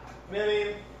merchandise. I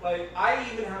mean, like, I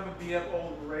even have a beat up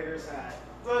old Raiders hat.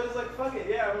 So I was just like, fuck it,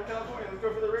 yeah, I'm in California, let's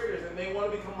go for the Raiders. And they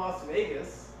want to become Las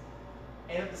Vegas.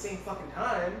 And at the same fucking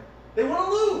time, they want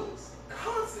to lose.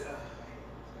 Constant.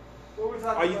 What were we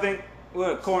talking Oh, you about? think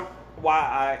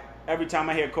every time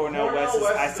I hear Cornell West,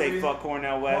 I say fuck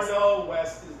Cornell West. Cornell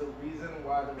West is the reason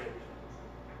why the Raiders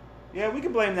lose. Yeah, we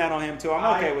can blame that on him too.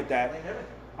 I'm okay with that. blame everything.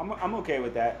 I'm okay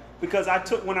with that because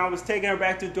when I was taking her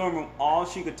back to the dorm room, all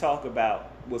she could talk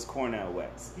about was Cornell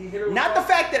West. He hit her with Not the that-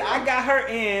 fact that I got her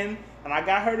in and I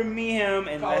got her to meet him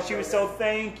and that she was so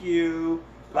thank you.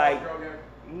 Like Girl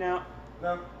game. no,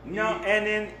 No.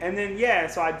 and then yeah,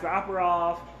 so I drop her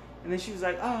off and then she was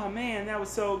like, oh man, that was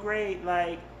so great.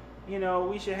 Like, you know,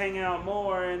 we should hang out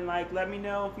more and like let me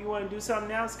know if you want to do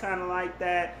something else kind of like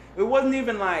that. It wasn't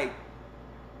even like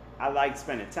I like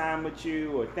spending time with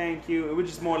you or thank you. It was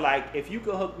just more like if you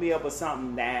could hook me up with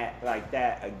something like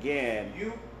that again.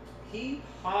 He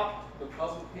popped the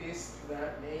puzzle piece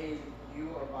that made you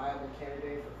a viable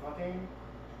candidate for fucking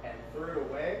and threw it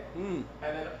away. And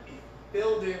then he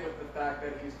filled in with the fact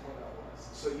that he's Cornell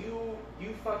West. So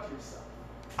you fucked yourself.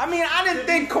 I mean, I didn't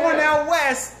think Cornell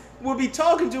West would be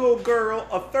talking to a girl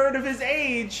a third of his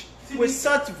age with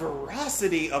such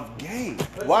veracity of game.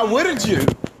 Why wouldn't you?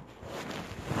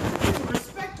 He's a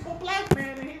respectable black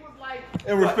man, and he was like,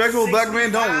 And what, respectable black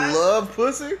men don't 65? love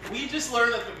pussy? We just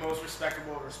learned that the most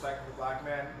respectable black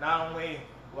man not only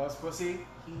loves pussy,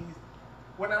 he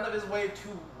went out of his way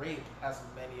to rape as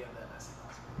many of them as he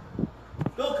possibly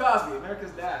could. Bill Cosby,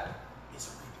 America's dad, is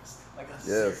a rapist. Like a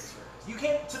serious rapist. You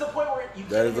can't, to the point where you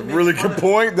That can't is a even make really fun good of him.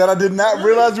 point that I did not Really?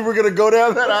 realize you were going to go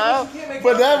down that But aisle. you can't make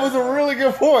But fun that of was a it. really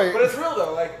good point. But it's real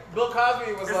though. Like Bill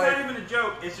Cosby was It's like, not even a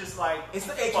joke. It's just like it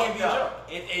can't be a joke.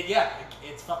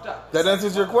 It's fucked up. That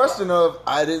answers your question of,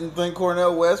 I didn't think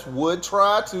Cornell West would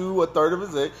try to a third of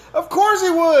his age. Of course he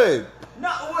would. No,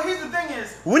 well, here's the thing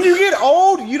is, When you get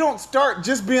old, you don't start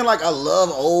just being like, I love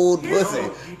old pussy.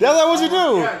 That's not what you do.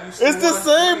 Yeah, you It's still the want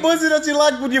same pussy. pussy that you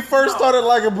liked when you first No. started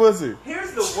liking pussy.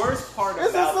 here's the worst part It's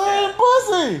about the same that.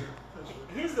 pussy.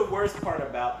 Here's the worst part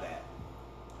about that.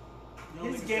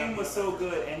 His game was so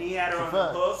good, and he had her on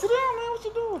the Sit hook. down, man. What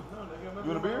you doing? No, You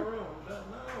want a beer? No.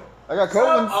 I got Stop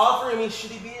Coleman's. offering me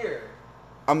shitty beer.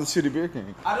 I'm the shitty beer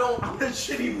king. I don't. The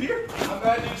shitty beer. I'm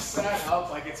glad you sat up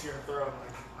like it's your throne.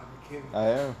 Like I'm a king. I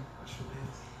am.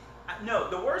 No,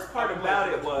 the worst part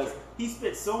about it was he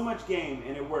spit so much game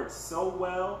and it worked so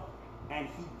well, and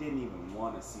he didn't even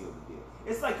want to seal the deal.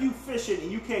 It's like you fishing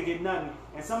and you can't get nothing,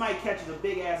 and somebody catches a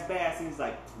big ass bass and he's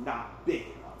like, not big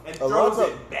enough, and A lot throws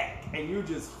of- it back, and you're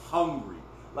just hungry.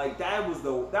 Like that was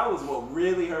what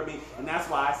really hurt me, and that's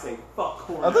why I say fuck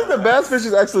Cornell. I think the bass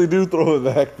fishers actually do throw it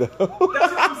back, though. That's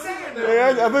what I'm saying. though.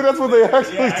 I think that's what they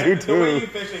actually do, The way you too.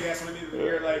 fish, I guess, would be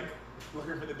you're like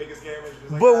looking for the biggest game. And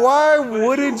just like, But why But if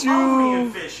wouldn't you're hungry you?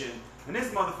 and fishing, and this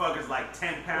motherfucker's like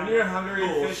 10 pounds. When you're hungry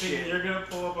and bullshit. fishing, you're gonna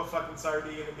pull up a fucking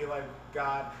sardine and be like,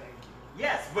 God, thank you.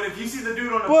 Yes, but if you see the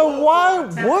dude on the But boat why- pull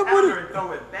a 10 what would pounder it- and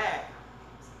throw it back?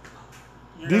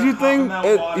 You're Did gonna you hop in think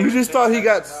that water you just and thought he take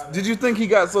got? that time. Did you think he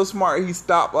got so smart he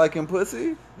stopped liking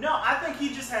pussy? No, I think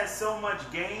he just has so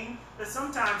much game that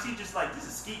sometimes he just like, this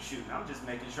is skeet shooting. I'm just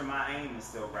making sure my aim is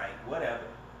still right. Whatever.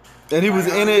 And he was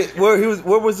in it. Where he was?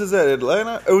 Where was this at?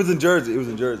 Atlanta? It was in Jersey. It was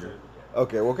in Jersey.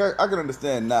 Okay, well, I can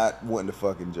understand not wanting to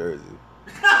fuck in Jersey.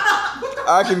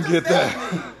 I can get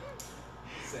that.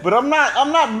 But I'm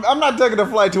not taking a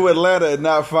flight to Atlanta and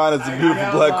not finding some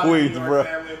beautiful black queens, bro.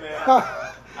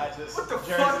 What the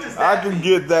fuck does that I can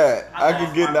get that. I can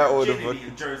lost get my that order. virginity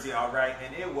in Jersey, all right,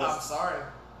 and it was I'm sorry.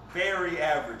 very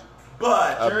average.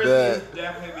 But I Jersey bet. is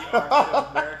definitely the armpit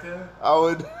of America. I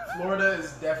would. Florida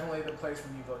is definitely the place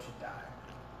where you go to die.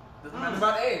 Doesn't matter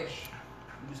about age.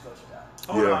 You just go to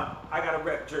die. hold Yeah. on, I gotta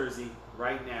rep Jersey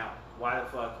right now. Why the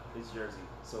fuck is Jersey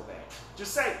so bad?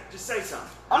 Just say something.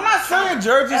 I'm not saying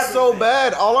Jersey's so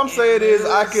bad. All I'm saying is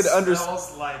I could understand.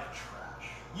 Smells like trash.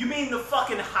 You mean the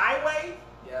fucking highway?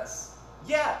 Yes.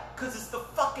 Yeah, because it's the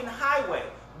fucking highway.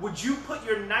 Would you put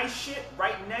your nice shit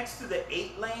right next to the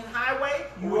 8-lane highway?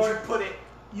 Or would you put it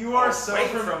You are so away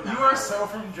from the you highway? are so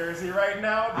from Jersey right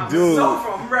now. I'm Dude. so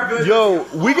from representing- Yo,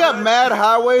 we got mad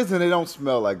highways and they don't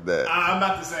smell like that. I'm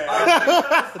about to say.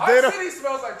 They Our don't- city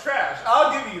smells like trash.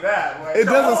 I'll give you that. Like, It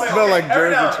doesn't okay, smell like every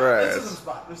Jersey now- trash. This is some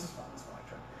spot. This is fun. This smells like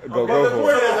trash. Go But the for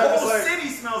point it. is, The I'm whole just like, city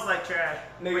smells like trash.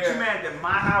 Nigga. But you mad that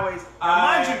my highways? Now,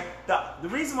 mind you, the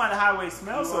reason why the highways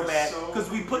smell You so are bad so because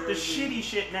we put the Jersey. shitty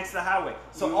shit next to the highway.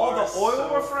 So You all the are oil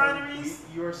so refineries,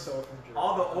 You are so from Jersey.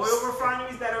 all the oil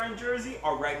refineries that are in Jersey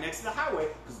are right next to the highway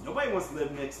because nobody wants to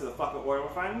live next to the fucking oil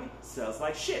refinery. Smells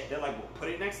like shit. They're like, well, put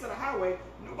it next to the highway.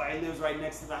 Nobody lives right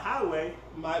next to the highway.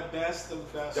 My best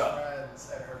of best Duh.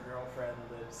 friends and her girlfriend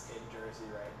lives in Jersey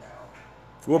right now.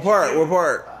 What part? What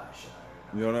part? Shit,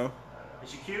 You don't know?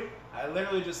 Is she cute? I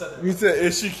literally just said that. You said,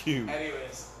 is she cute?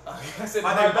 Anyways, I said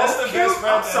Are my they best both of cute? best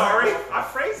friends. I'm sorry, I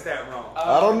phrased that wrong.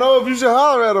 I don't know if you should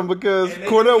holler at him because And they-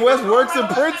 Cornell West works in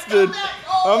Princeton.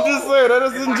 I'm just saying that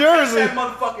is If in I catch Jersey. that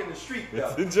motherfucker in the street, though.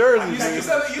 It's in Jersey. You dude.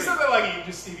 said that like you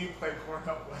just see you play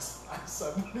Cornell West by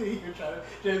somebody. You're trying to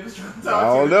James is trying to talk I to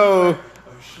don't you. know. Like,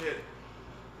 oh shit.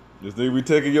 Just think we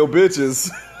taking your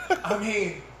bitches. I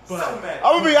mean, So but mad.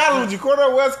 I'm gonna be honest with you.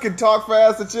 Cornell West can talk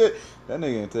fast and shit. That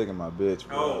nigga ain't taking my bitch,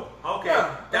 bro. Oh, okay.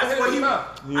 Yeah, That's hit what him you.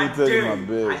 up. He I ain't taking dare my you.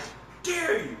 bitch. I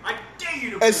dare you. I dare you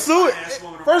to. As put a soon- fine-ass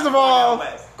woman first of around all, Cornell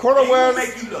West. Cornell And you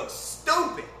West- make you look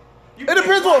stupid. You It think,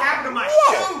 depends what on- happened to my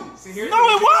what? shoes. See, here's No, the it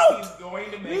thing, won't. he's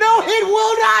going to make No, it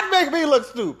will not make me look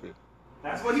stupid.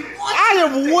 That's what he wants. I you to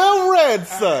am think. well read, All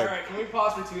son. right, can we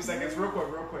pause for 2 seconds, real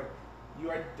quick? You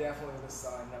are definitely the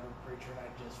son of a preacher, and I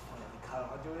just finally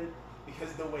caught onto it because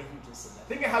of the way you just said that.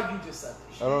 Think of how you just said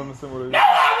this. I don't understand what it is. No, I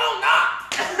will not.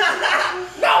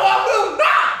 No, I will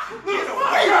not. Get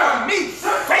away from me,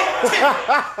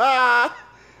 Satan.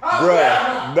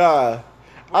 Bruh, nah.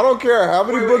 I don't care how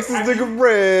many Wait, books this have nigga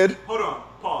read. Hold on.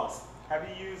 Pause. Have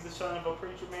you used the son of a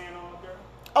preacher man on a girl?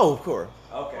 Oh, of course.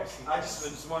 Okay. I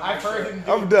just want to. I've heard him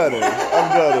do I've done it.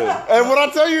 And when I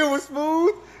tell you it was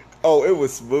smooth, oh, it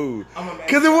was smooth. I'm a man.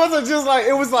 Cause it wasn't just like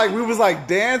it was like we was like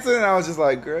dancing, and I was just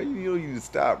like, girl, you know you need to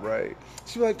stop, right?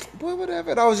 She was like, boy,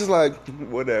 whatever. And I was just like,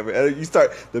 whatever. And you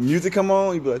start the music come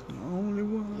on, you be like, the only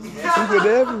one who could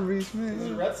ever reach Is it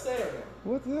me. red state or no?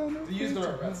 What's that? You used the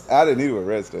word red state. I didn't need it with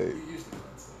Red State. You used the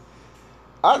red state.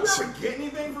 You ever get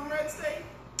anything from Red State?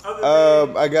 Other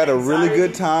than I got a really good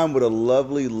anxiety? time with a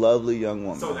lovely, lovely young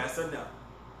woman. So that's enough.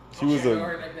 She was You know a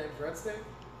her nickname's Red State?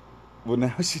 well.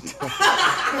 Now she does.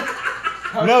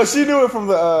 No, she knew it from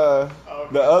the other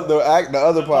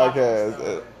podcast.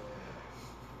 Okay.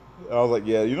 I was like,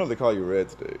 yeah, you know they call you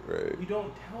Red State, right? You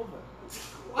don't tell them.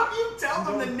 Why do you tell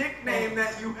them the nickname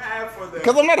that you have for them?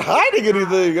 Because I'm not hiding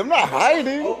anything. I'm not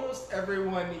hiding. Almost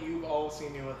everyone you've all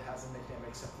seen me with has a nickname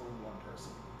except for one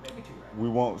person. Maybe two, right? We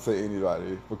won't say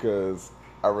anybody because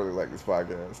I really like this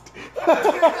podcast.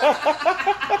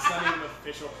 It's not even an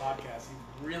official podcast.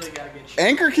 You really gotta get shit.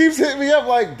 Anchor keeps hitting me up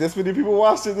like, this many people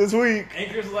watched it this week.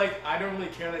 Anchor's like, I don't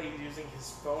really care that he's using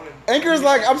his phone. And Anchor's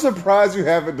like, I'm surprised you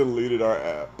haven't deleted our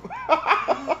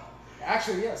app.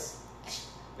 Actually, yes.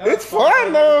 It's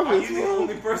fun though. Are It's you the fun.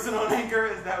 only person on Anchor?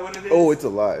 Is that what it is? Oh, it's a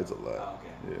lot. It's a lot. Oh,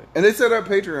 okay. Yeah, and they set up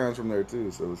Patreons from there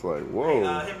too, so it's like,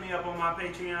 whoa, Hit me up on my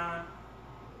Patreon.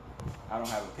 I don't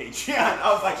have a Patreon.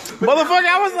 I was like, motherfucker!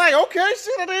 I was like, okay,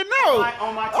 shit, I didn't know.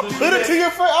 on my I put it to your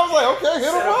face. I was like, okay,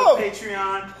 hit set him up up. a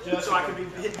Patreon just so I could be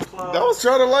hitting plugs. I was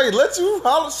trying to like let you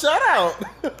holler, shout out.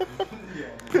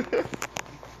 Yeah.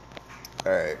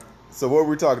 All right. So what were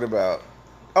we talking about?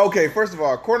 Okay, first of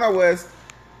all, Cornell West.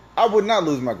 I would not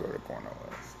lose my girl to Cornell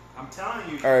West. I'm telling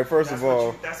you. All right, first that's of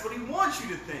all- that's what he wants you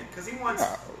to think, because he wants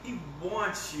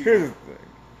you. Here's the thing: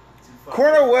 to fucking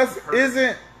Cornell West hurt.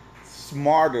 isn't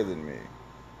smarter than me.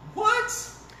 What?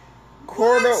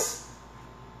 Cornell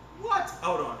What?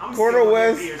 Hold on. I'm Cornell still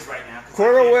West- beers right now. 'Cause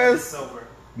Cornell I can't get West- this sober.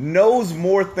 knows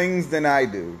more things than I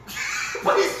do.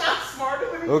 But he's not smarter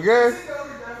than me. Okay. Does he know the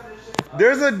definition?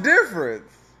 There's a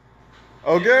difference.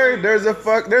 Okay, there's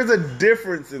a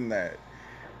difference in that.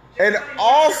 And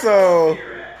also,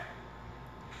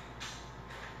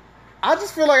 I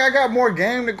just feel like I got more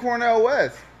game than Cornel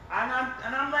West. And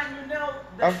I'm letting you know.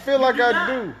 That I feel like I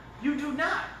do. You do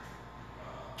not.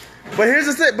 But here's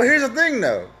the thing,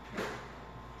 though.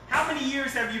 How many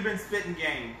years have you been spitting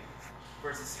game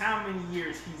versus how many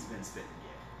years he's been spitting game?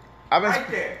 I've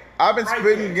been Right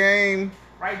spitting there. game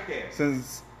Right there.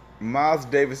 since Miles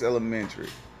Davis Elementary,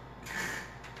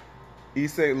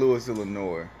 East St. Louis,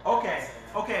 Illinois. Okay.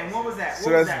 And what was that? So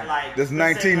What was that's that like? that's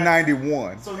Let's say,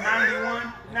 1991. So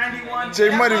 91. J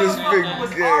that Money was motherfucker big was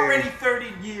game. already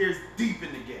 30 years deep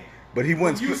in the game. But he When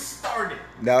went. you started.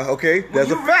 Now, okay, When that's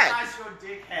you a fact. realized your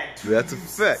dick had 2 That's a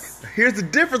uses. fact. Here's the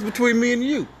difference between me and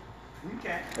you.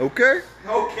 Okay. Okay.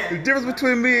 Okay. The difference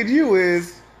between me and you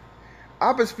is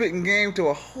I've been spitting game to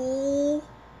a whole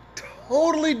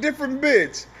totally different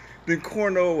bitch than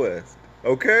Cornel West.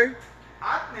 Okay?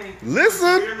 I think.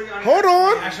 Listen, you really hold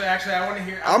on. Actually, I want to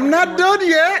hear. I'm not done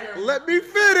yet. Let me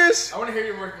finish. I want to hear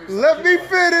your work. Let me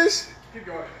finish. Keep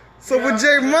going. So Yeah,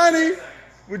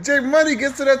 when J Money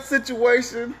gets to that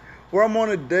situation where I'm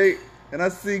on a date and I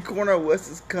see Cornel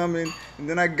West is coming, and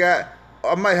then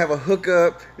I might have a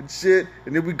hookup and shit,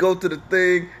 and then we go to the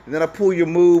thing, and then I pull your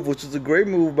move, which was a great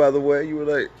move, by the way. You were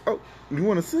like, oh, you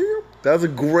want to see him? That was a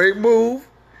great move.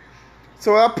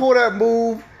 So I pull that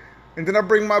move, and then I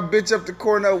bring my bitch up to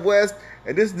Cornel West,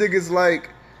 and this nigga's like,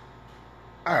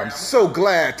 I'm so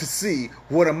glad to see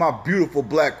one of my beautiful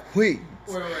black queens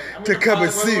to come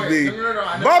and see me.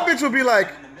 My bitch would be like,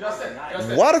 Justin.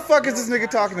 why the fuck is this nigga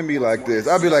talking to me like this?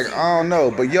 I'd be like, I don't know,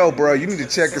 but yo, bro, you need to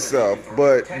check yourself.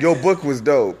 But your book was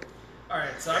dope.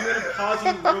 Alright, so I'm gonna pause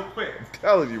you real quick. I'm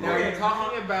telling you, Now bro. you're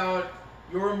talking about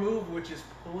your move, which is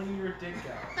pulling your dick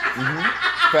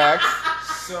out. Facts.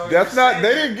 So That's you're not. saying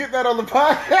They didn't get that on the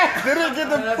podcast. They didn't get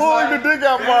the That's pulling the not- dick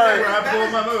out Where part. I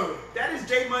pulled my move. That is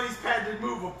J Money's patented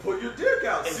move of pull your dick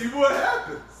out, see what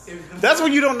happens. If the That's move-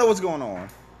 when you don't know what's going on.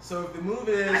 So if the move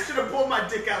I is. should have pulled my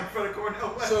dick out in front of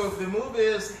Cornel West. So if the move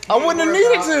is. I wouldn't have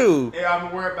needed to.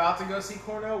 Yeah, we're about to go see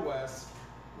Cornel West.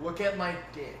 Look at my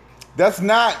dick. That's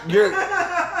not your.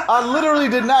 I literally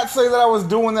did not say that I was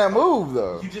doing that move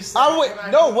though. You just said, I would. "Can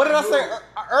I No, do what did my I say move?"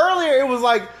 earlier? It was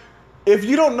like, if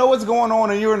you don't know what's going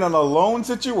on and you're in an alone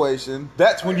situation,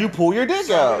 that's when you pull your dick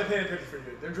So I'm out. gonna paint a picture for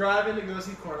you. They're driving to go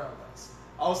see Cornel West.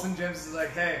 All of a sudden, James is like,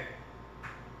 "Hey,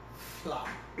 flop.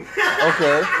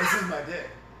 Okay. This is my dick."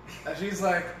 And she's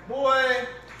like, "Boy."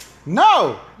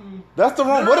 No, that's the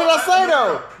wrong. What did I say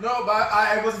though? No, but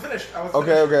I wasn't finished. I was Okay,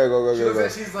 finished. okay, go. She looks at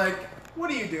it, she's like, "What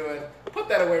are you doing? Put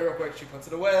that away real quick." She puts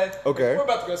it away. Okay. We're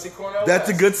about to go see Cornel That's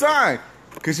a West. good sign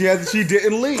because she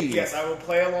didn't leave. Yes, I will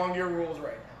play along your rules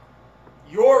right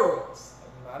now. Your rules.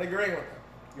 I'm not agreeing with them.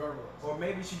 Your rules. Or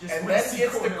maybe she just And went then to see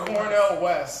gets to Cornel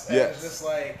West, and Yes. it's just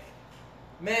like,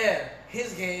 man,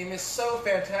 his game is so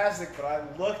fantastic, but I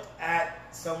looked at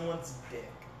someone's dick.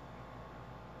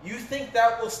 You think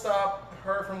that will stop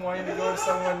her from wanting to go to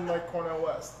someone like Cornel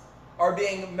West? Or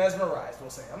being mesmerized, we'll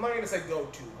say. I'm not going to say go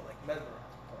to, but like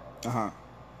mesmerized.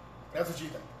 That's what you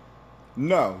think.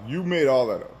 No, you made all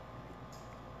that up.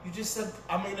 You just said,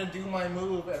 I'm going to do my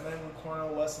move, and then when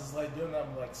Cornel West is like doing that,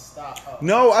 I'm like, stop. Oh.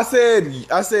 No, I said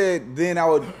then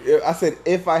I said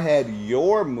if I had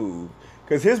your move,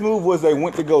 because his move was they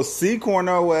went to go see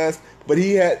Cornel West, but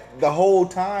he had the whole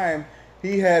time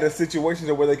he had a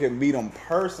situation where they could meet him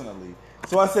personally.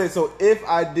 So I said, so if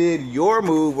I did your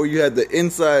move where you had the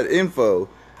inside info,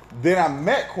 then I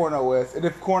met Cornel West, and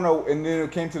then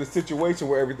it came to the situation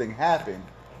where everything happened,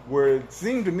 where it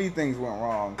seemed to me things went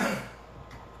wrong,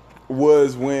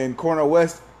 was when Cornel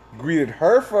West greeted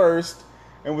her first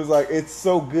and was like, "It's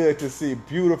so good to see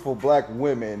beautiful black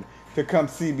women to come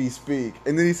see me speak."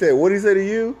 And then he said, "What did he say to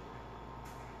you?"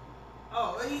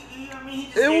 Oh, I mean, he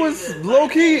just It gave was me the, low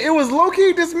like, key. It was low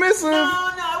key dismissive.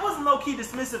 No, it wasn't low key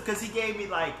dismissive because he gave me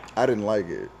like I didn't like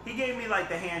it. the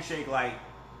handshake like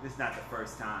this is not the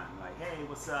first time. Like, hey,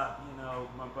 what's up? You know,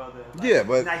 my brother. Like, Yeah,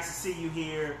 but- nice to see you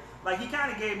here. Like, he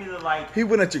kind of gave me the like. He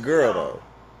went at your girl No. though.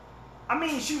 I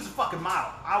mean, she was a fucking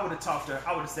model. I would have talked to her.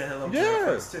 I would have said hello to Yeah. her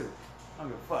first too. I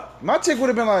don't give a fuck. My chick would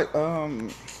have been like,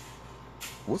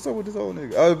 "What's up with this old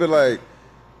nigga?" I would have been like,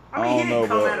 I mean, I he don't didn't know,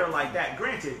 come bro. at her like that.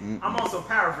 Granted, I'm also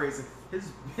paraphrasing.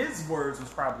 His words was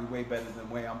probably way better than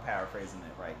the way I'm paraphrasing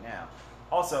it right now.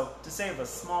 Also, to save a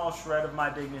small shred of my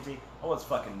dignity, I was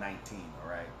fucking 19. All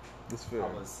right, "That's fair."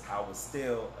 I was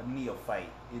still a neophyte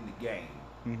in the game.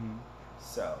 Mm-hmm.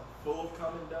 So Full of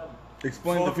cum and dumb.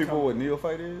 Explain to Full people com- what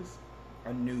neophyte is a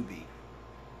newbie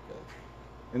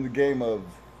in the game of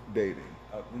dating.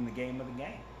 in the game of the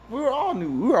game. We were all new.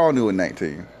 We were all new at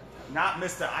 19. Not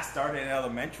Mr. I started in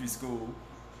elementary school.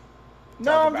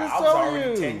 No, Talk I'm about, just I was telling already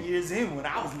you. 10 years in when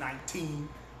I was 19.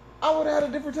 I would have had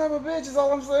a different type of bitch. Is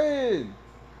all I'm saying.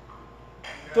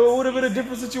 So it would have been a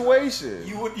different situation.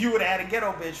 You would have had a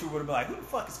ghetto bitch who would have been like, who the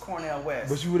fuck is Cornel West?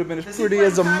 But you would have been as Does he pretty play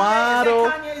as a Kanye? model.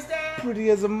 Is that Kanye's dad? Pretty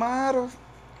as a model.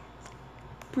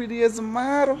 Pretty as a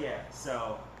model. Yeah,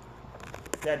 so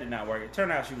that did not work. It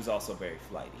turned out she was also very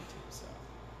flighty too. So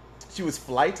She was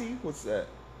flighty? What's that?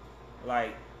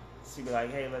 like, she'd be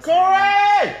like, hey, let's.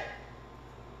 Corey!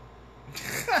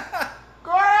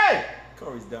 Corey!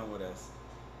 Corey's done with us.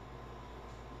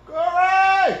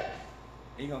 Corey!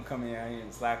 He gonna come in out here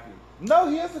and slap you. No,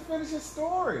 he has to finish his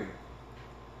story.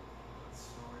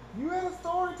 You had a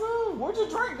story too. Where'd your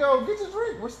drink go? Get your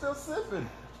drink. We're still sipping.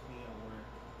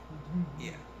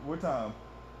 Yeah. What time?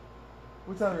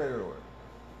 What time you gotta go to work?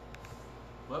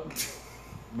 What?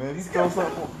 Man, he's throw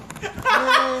something.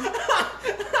 Man,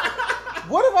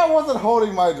 what if I wasn't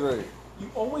holding my drink? You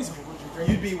always hold your drink.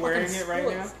 You'd be wearing it right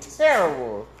now?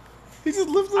 Terrible. He just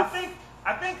lifted.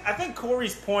 I think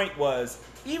Corey's point was,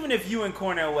 even if you and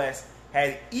Cornel West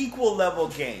had equal level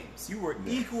games, you were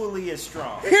equally as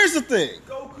strong. Here's the thing.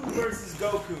 Goku versus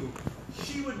Goku,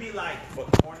 she would be like, but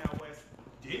Cornel West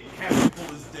didn't have to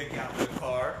pull his dick out of the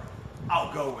car.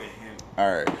 I'll go with him.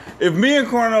 All right. If me and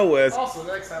Cornel West, Also,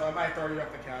 next time I might throw you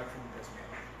off the couch from this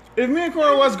man. if me and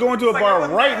Cornel West go into a Like, bar it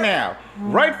wouldn't right matter. now,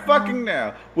 right fucking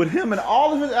now, with him and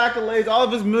all of his accolades, all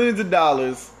of his millions of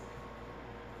dollars,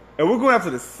 and we're going after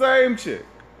the same chick,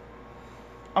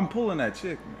 I'm pulling that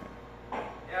chick, man.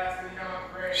 Yeah, so you know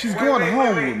I'm great. She's going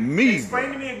home with me. Explain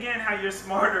bro. to me again how you're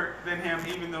smarter than him,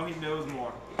 even though he knows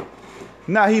more.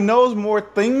 Now he knows more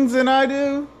things than I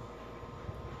do.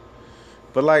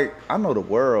 But like, I know the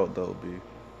world though, B.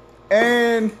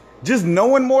 And just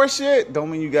knowing more shit don't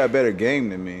mean you got better game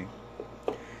than me.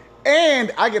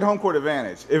 And I get home court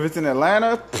advantage. If it's in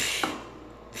Atlanta,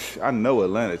 I know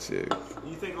Atlanta chicks.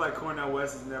 You think like Cornel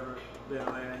West has never been in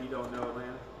Atlanta, he don't know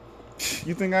Atlanta?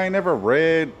 You think I ain't never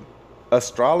read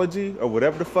astrology or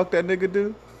whatever the fuck that nigga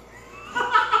do?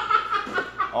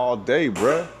 All day,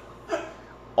 bruh.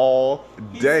 All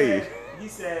day. He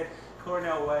said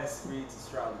Cornel West reads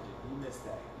astrology. You missed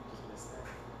that. You just missed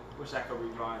that. Wish I could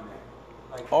rewind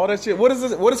that. Like All that shit. What is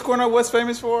this? What is Cornel West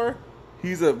famous for?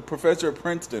 He's a professor at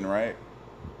Princeton, right?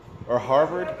 Or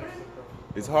Harvard?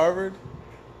 Is Harvard?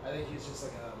 I think he's just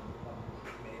like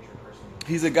a major person.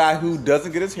 He's a guy who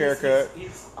doesn't get his haircut.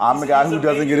 he's- I'm the guy he's who a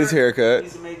doesn't get his major- haircut.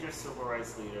 He's a major civil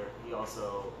rights leader. He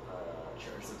also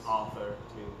is an author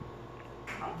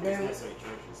too. I don't think it's necessarily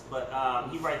churches, but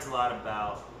he writes a lot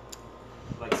about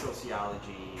like sociology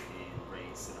and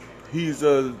race in America. He's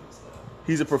and stuff.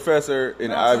 He's a professor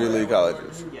in Ivy League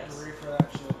colleges. Yes. For that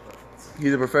shit.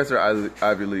 He's a professor at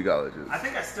Ivy League colleges. I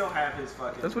think I still have his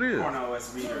fucking That's what he is. Cornel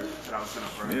West reader that I was gonna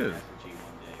burn He in is. effigy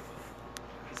one day,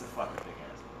 but he's a fucking big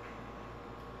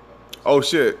ass. Oh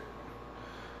shit.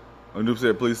 Anoop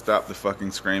said, please stop the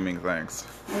fucking screaming, thanks.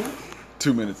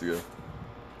 2 minutes ago.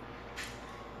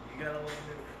 You gotta let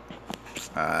him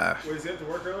Ah, do. What, does he have to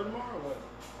work early tomorrow or what?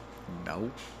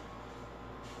 no.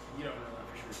 You don't know that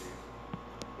for sure, do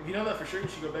you? If you know that for sure, you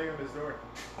should go bang on his door.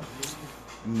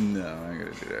 No, I ain't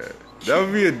gonna do that. That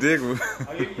would be a dick move.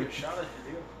 I'll give you a shot if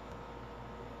you do.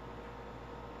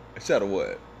 A shot of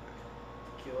what?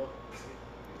 Tequila.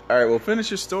 Alright, well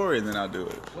finish your story and then I'll do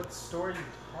it. What story are you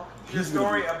talking about? Your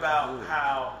story about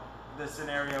how the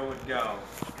scenario would go,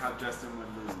 how Justin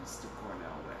would lose to Cornel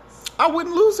West. I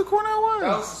wouldn't lose to Cornel That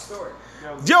West. was the story.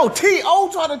 Yo, T.O.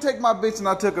 tried to take my bitch and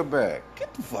I took her back.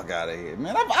 Get the fuck out of here,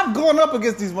 man. I've gone up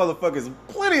against these motherfuckers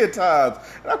plenty of times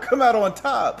and I've come out on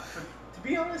top. To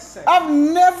be honest, I've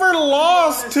never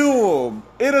lost to them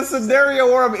in a scenario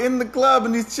where I'm in the club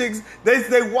and these chicks,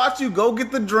 they watch you go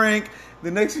get the drink.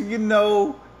 The next thing you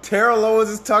know, Tara Lois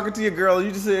is talking to your girl and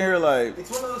you just sitting here like,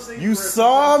 it's one of those things you where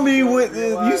saw sometimes me you don't with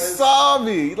this. You realize- saw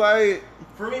me. Like,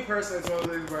 For me personally, it's one of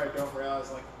those things where I don't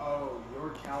realize, like, oh, your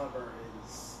caliber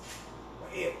is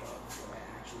way above what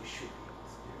I actually should be able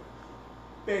to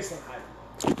do. Based on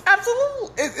height.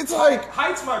 absolutely. It's like,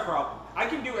 Height's my problem. I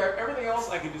can do everything else,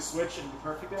 I can just switch and be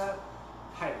perfect at.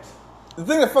 Height. the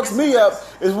thing that fucks me up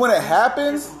is when it Here's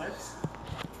happens. some lips.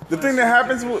 The thing that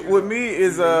happens with me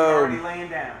is, You're already laying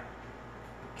down.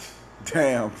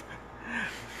 damn.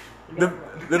 The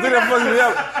thing that fucks me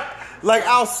up, like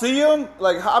I'll see him,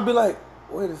 like I'll be like,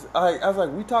 wait a second. I was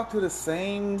like, we talked to the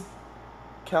same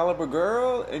caliber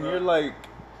girl, and you're like,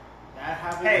 That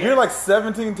happened. Hey. you're like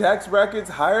 17 tax brackets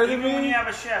higher than Even when me. you have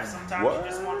a chef, sometimes What? you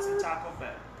just want some Taco Bell.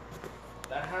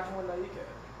 That happened with Naika.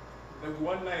 The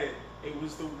one night, it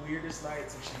was the weirdest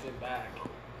night since she's been back.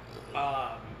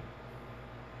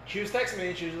 She was texting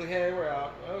me. She was like, "Hey, we're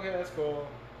out." Okay, that's cool.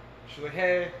 She's like,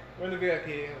 "Hey, we're in the VIP.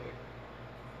 I'm like,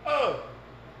 oh.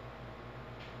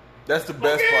 That's the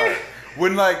best Okay. part.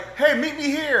 When like, hey, meet me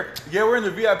here. Yeah, we're in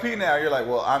the VIP now. You're like,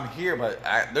 well, I'm here, but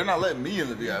they're not letting me in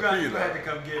the VIP. You had to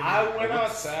come get me. I went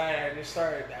outside. I just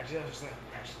started. I was just like,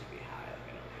 I should be high. Like,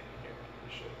 I don't really care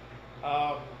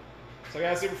about this shit. So I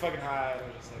got super fucking high. And I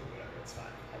was just like, whatever, it's fine.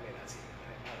 I may not see you. I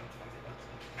don't know what the fuck about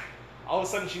it. All of a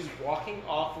sudden, she's walking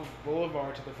off of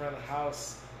Boulevard to the front of the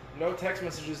house. No text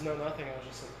messages, no nothing. I was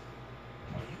just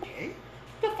like, are you gay?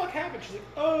 What the fuck happened? She's like,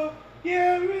 oh,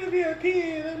 yeah, we were in the VIP,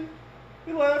 and then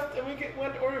we left, and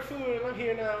went to order food, and I'm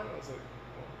here now. I was like,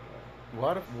 oh,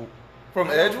 What? From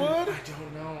Edgewood? I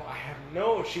don't know. I have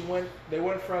no. They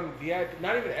went from VIP,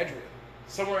 not even Edgewood,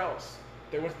 somewhere else.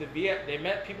 They went to the VIP. They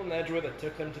met people in Edgewood that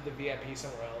took them to the VIP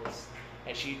somewhere else,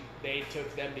 and they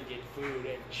took them to get food,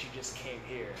 and she just came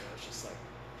here, and I was just like,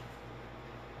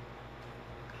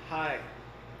 hi.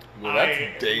 Well, that's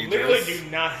I dangerous. literally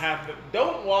do not have the.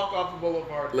 Don't walk off the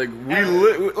boulevard. Like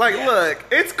ever. Yeah. look,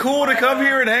 it's cool to come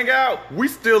here and hang out. We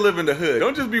still live in the hood.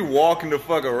 Don't just be walking the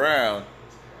fuck around.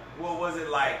 What was it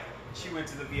like? She went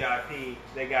to the VIP,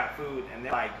 they got food, and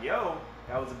they're like, yo,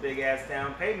 that was a big ass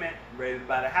down payment, ready to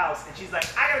buy the house. And she's like,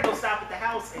 I gotta go stop at the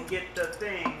house and get the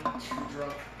thing. She was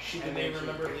drunk. She didn't even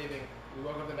remember leaving. We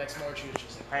woke up the next morning. She was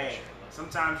just like, Hey,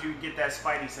 sometimes you get that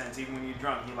spidey sense even when you're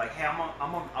drunk. You're like, hey, I'm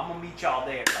gonna meet y'all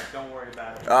there. Like, don't worry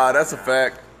about it. That's a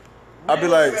fact. I'll be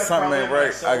like, something ain't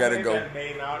right. I gotta go.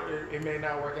 It may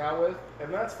not work out with,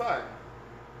 and that's fine.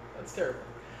 That's terrible.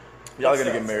 Y'all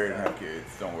gonna get married and have kids.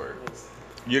 Don't worry.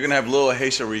 You're gonna have little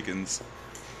Haitian Ricans,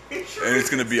 and it's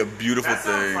gonna be a beautiful That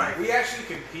sounds thing. like- We actually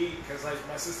compete because like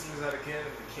my sister just had a kid, and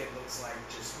the kid looks like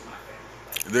just my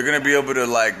family. Like, They're gonna be able to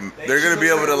like. They're she gonna be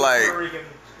looks able to a like Puerto Rican,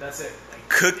 that's it. Like,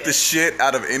 cook yeah. the shit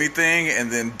out of anything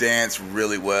and then dance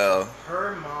really well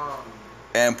Her mom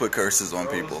and put curses on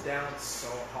throws people. down so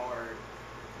hard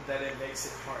that it makes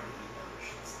it hard to eat other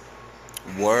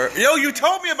shit. Word. Yo, you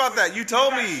told me about that. You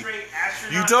told That me. straight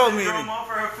astronaut You told me. syndrome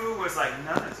over her food was like,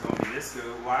 nothing's gonna be this good.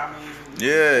 Why? I mean,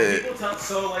 Yeah. People tell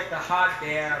so like the hot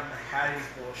damn Hattie's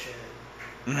bullshit.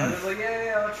 I was just like,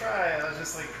 yeah, I'll try it. I was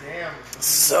just like, damn.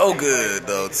 So good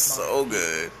though. It's so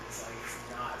good. It's like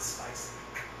it's not spicy.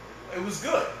 It was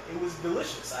good. It was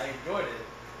delicious. I enjoyed it.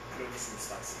 But it wasn't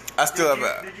spicy. I still did you,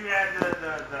 have a. did you add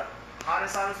the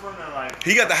hottest one? Or like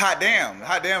He got the hot damn. The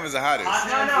hot damn is the hottest.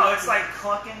 no, it's like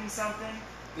clucking something.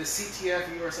 The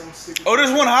CTFE or some stupid. Oh, there's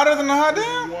one hotter than the hot There's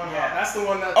damn? one Yeah. hot- That's the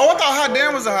one that. Oh, I thought hot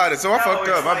damn was the hottest, so I No, fucked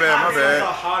it's up. My like bad, hot my It's the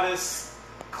bad. hottest.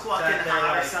 Clucking That they're hot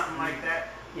or like- something like that.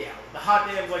 Yeah, the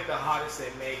hot damn's like the hottest they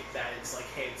make. That it's like,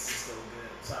 hey, it's still good.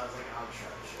 So I was like, I'll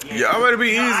try this shit. Yeah, I better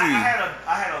be No, easy.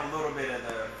 I had a little bit of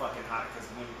the fucking hot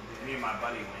because when me and my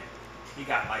buddy went, he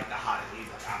got like the hottest. He's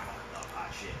like, I fucking love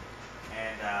hot shit.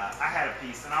 And I had a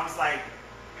piece, and I was like,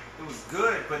 it was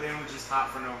good, but then it was just hot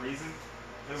for no reason.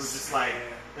 It was just like,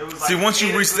 it was like. See, once you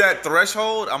it reach was- that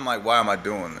threshold, I'm like, why am I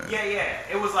doing this? Yeah, yeah.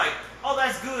 It was like, oh,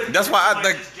 that's good. That's why I like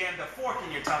think- just jammed a fork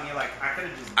in your tongue. You're like, I could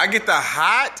have just. I get the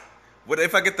hot, but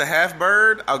if I get the half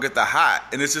bird, I'll get the hot.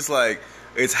 And it's just like,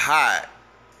 it's hot.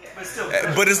 Yeah, but still.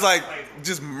 But it's like,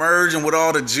 just merging with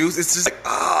all the juice. It's just like,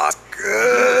 oh, it's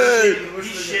good. He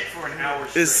shit for an hour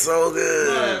straight. It's so No, I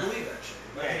good. believe that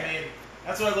shit. Like, Yeah. I mean,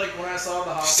 that's why like when I saw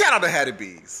the hot. Shout out to Hattie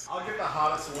Bees. I'll get the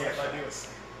hottest one Yeah, if I do a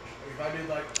sandwich. If I do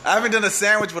like, I haven't done a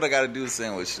sandwich, but I gotta do a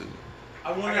sandwich too.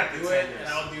 I want I got to the do it, tenders. and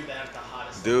I'll do that the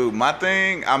hottest. Dude, my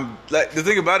thing, I'm like, the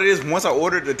thing about it is, once I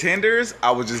ordered the tenders, I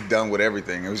was just done with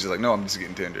everything. It was just like, no, I'm just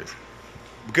getting tenders.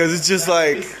 Because it's just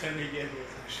like, This tender you gave me is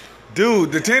actually-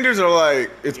 dude, the tenders are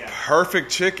like, it's Yeah. perfect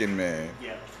chicken, man.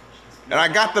 Yeah. And I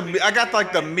got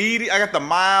like the medium, I got the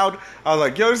mild. I was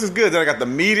like, yo, this is good. Then I got the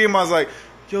medium. I was like,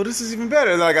 yo, this is even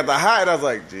better. And then I got the hot, and I was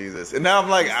like, Jesus. And now I'm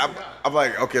like, I'm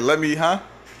like, okay, let me, It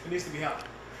needs to be hot.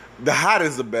 The hot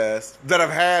is the best that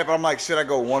I've had, but I'm like, should I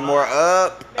go one more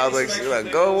up? I was like, Maybe some should I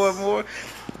extra go pickles. one more?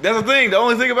 That's the thing. The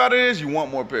only thing about it is you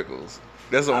want more pickles.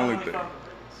 That's the I only don't thing. really fuck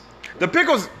with pickles. The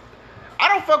pickles, I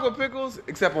don't fuck with pickles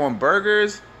except on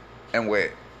burgers and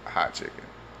with hot chicken.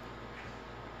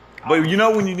 But you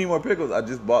know when you need more pickles, I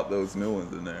just bought those new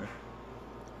ones in there.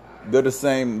 They're the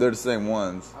same. They're the same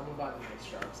ones. I'm about to make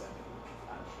sharks.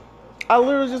 I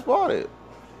literally just bought it.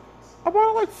 I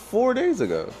bought it like 4 days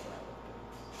ago.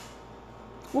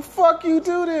 Well, fuck you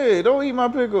too then. Don't eat my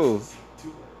pickles.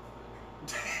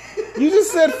 You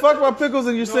just said fuck my pickles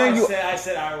and you're saying you... I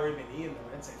said I already been eating them.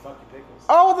 I didn't say fuck your pickles.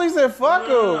 Oh, I thought you said fuck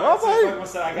them. No, I was like... I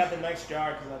said I got the next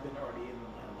jar because I've been already eating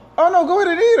them. Oh, no, go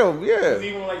ahead and eat them. Because Yeah.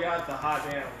 even when I got the hot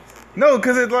damn, No,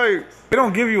 because it's like... They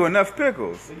don't give you enough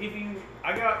pickles. they give you.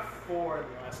 I got 4 in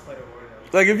the last plate of order.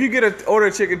 Like, if you get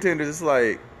order chicken tenders, it's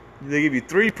like They give you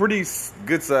 3 pretty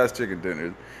good sized chicken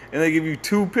tenders, and they give you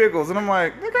 2 pickles, and I'm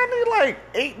like, nigga, I need like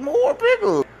 8 more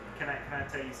pickles. Can I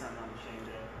tell you something I'm ashamed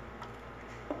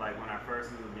of? Like when I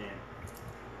first moved in,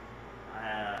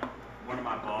 one of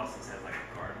my bosses has like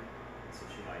a garden, so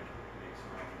she like makes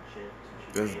her own shit. So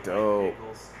she That's made, dope. Like,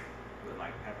 pickles with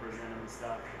like peppers in them and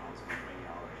stuff. And I was gonna bring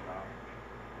y'all a job.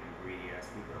 And greedy ass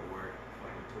people at work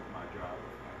fucking took my job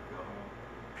if I could go home.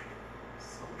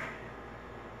 So mad.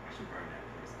 I should burn that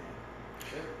place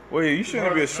down. Wait, you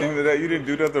shouldn't be ashamed of that. You didn't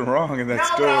do nothing wrong in that No,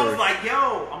 store. but I was like,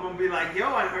 yo, I'm gonna be like, yo,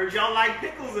 I heard y'all like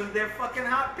pickles and they're fucking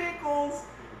hot pickles.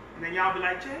 And then y'all be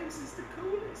like, James is the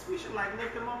coolest. We should like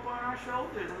lift them up on our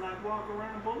shoulders and like walk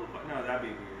around Boulevard. No, that'd be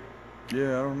weird.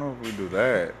 Yeah, I don't know if we do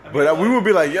that. But we would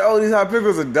be like, yo, these hot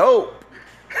pickles are dope.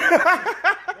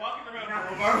 Walking around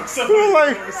Boulevard with somebody We're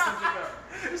like-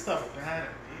 just a bad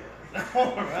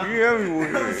idea. Yeah, we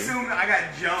would. Soon I got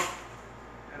jumped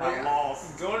and I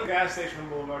lost. Going to the gas station on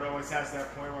Boulevard always has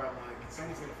that point where I'm like,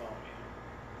 someone's gonna follow me.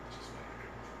 It's just me.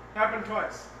 Happened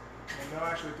twice. Well, no,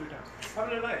 actually 3 times.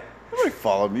 Happened tonight. Nobody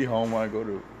follow me home when I go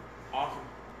to. Often.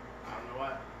 I don't know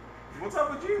why. What's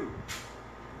up with you?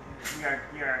 You got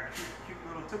cute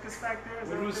little tukas back there? Is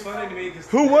that It what was they funny call to me because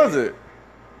Who was it?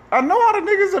 I know how the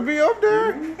niggas that be up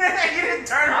there. you didn't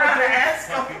turn around and ask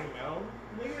them. fucking know.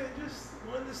 Nigga, just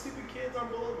one of the stupid kids on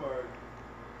Boulevard.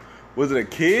 Was it a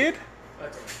kid?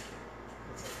 That's okay.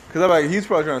 Cause I'm like, he's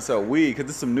probably trying to sell weed. Cause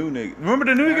it's some new niggas. Remember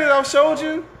the new niggas I showed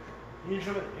you? You didn't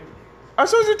show me the name. I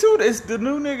showed you too. It's the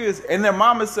new niggas, and their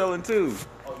mama's selling too.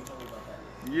 Oh, you told me about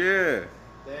that. Yeah.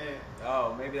 Damn.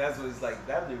 Oh, maybe that's what it's like.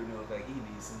 That dude knows like he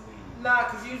needs some weed. Nah,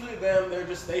 because usually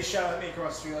they shout at me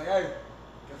across the street like, hey,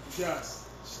 get the gas.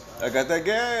 I got that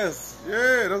gas.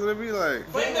 Yeah, that's what it be like.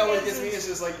 The thing that always gets me is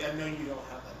just like, I know you don't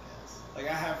have that gas. Like,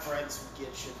 I have friends who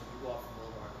get shit from people off the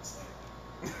Boulevard.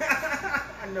 It's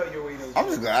like, I know your weed knows. I'm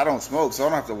just glad I don't smoke, so I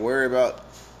don't have to worry about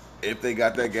if they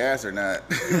got that gas or not.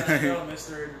 no,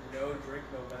 Mr. No Drink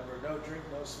November. No drink,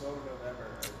 no smoke November.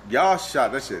 Y'all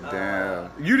shot that shit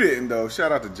down. You didn't though.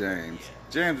 Shout out to James.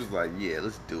 James was like, "Yeah,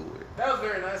 let's do it." That was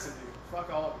very nice of you.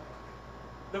 Fuck all of you.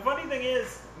 The funny thing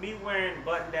is, me wearing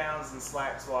button downs and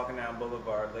slacks walking down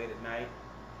Boulevard late at night.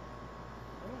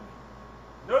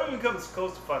 No one even comes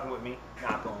close to fucking with me.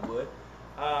 Knock on wood.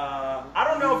 I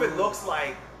don't know if it looks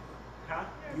like. Huh?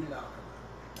 You not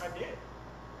come I did.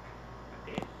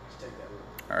 Just take that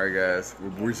with All right, guys,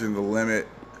 we're reaching the limit.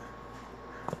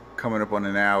 Coming up on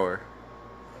an hour.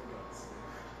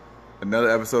 Another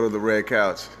episode of the Red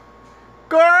Couch.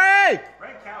 Corey!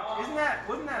 Red Couch.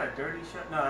 Wasn't that a dirty shirt? No.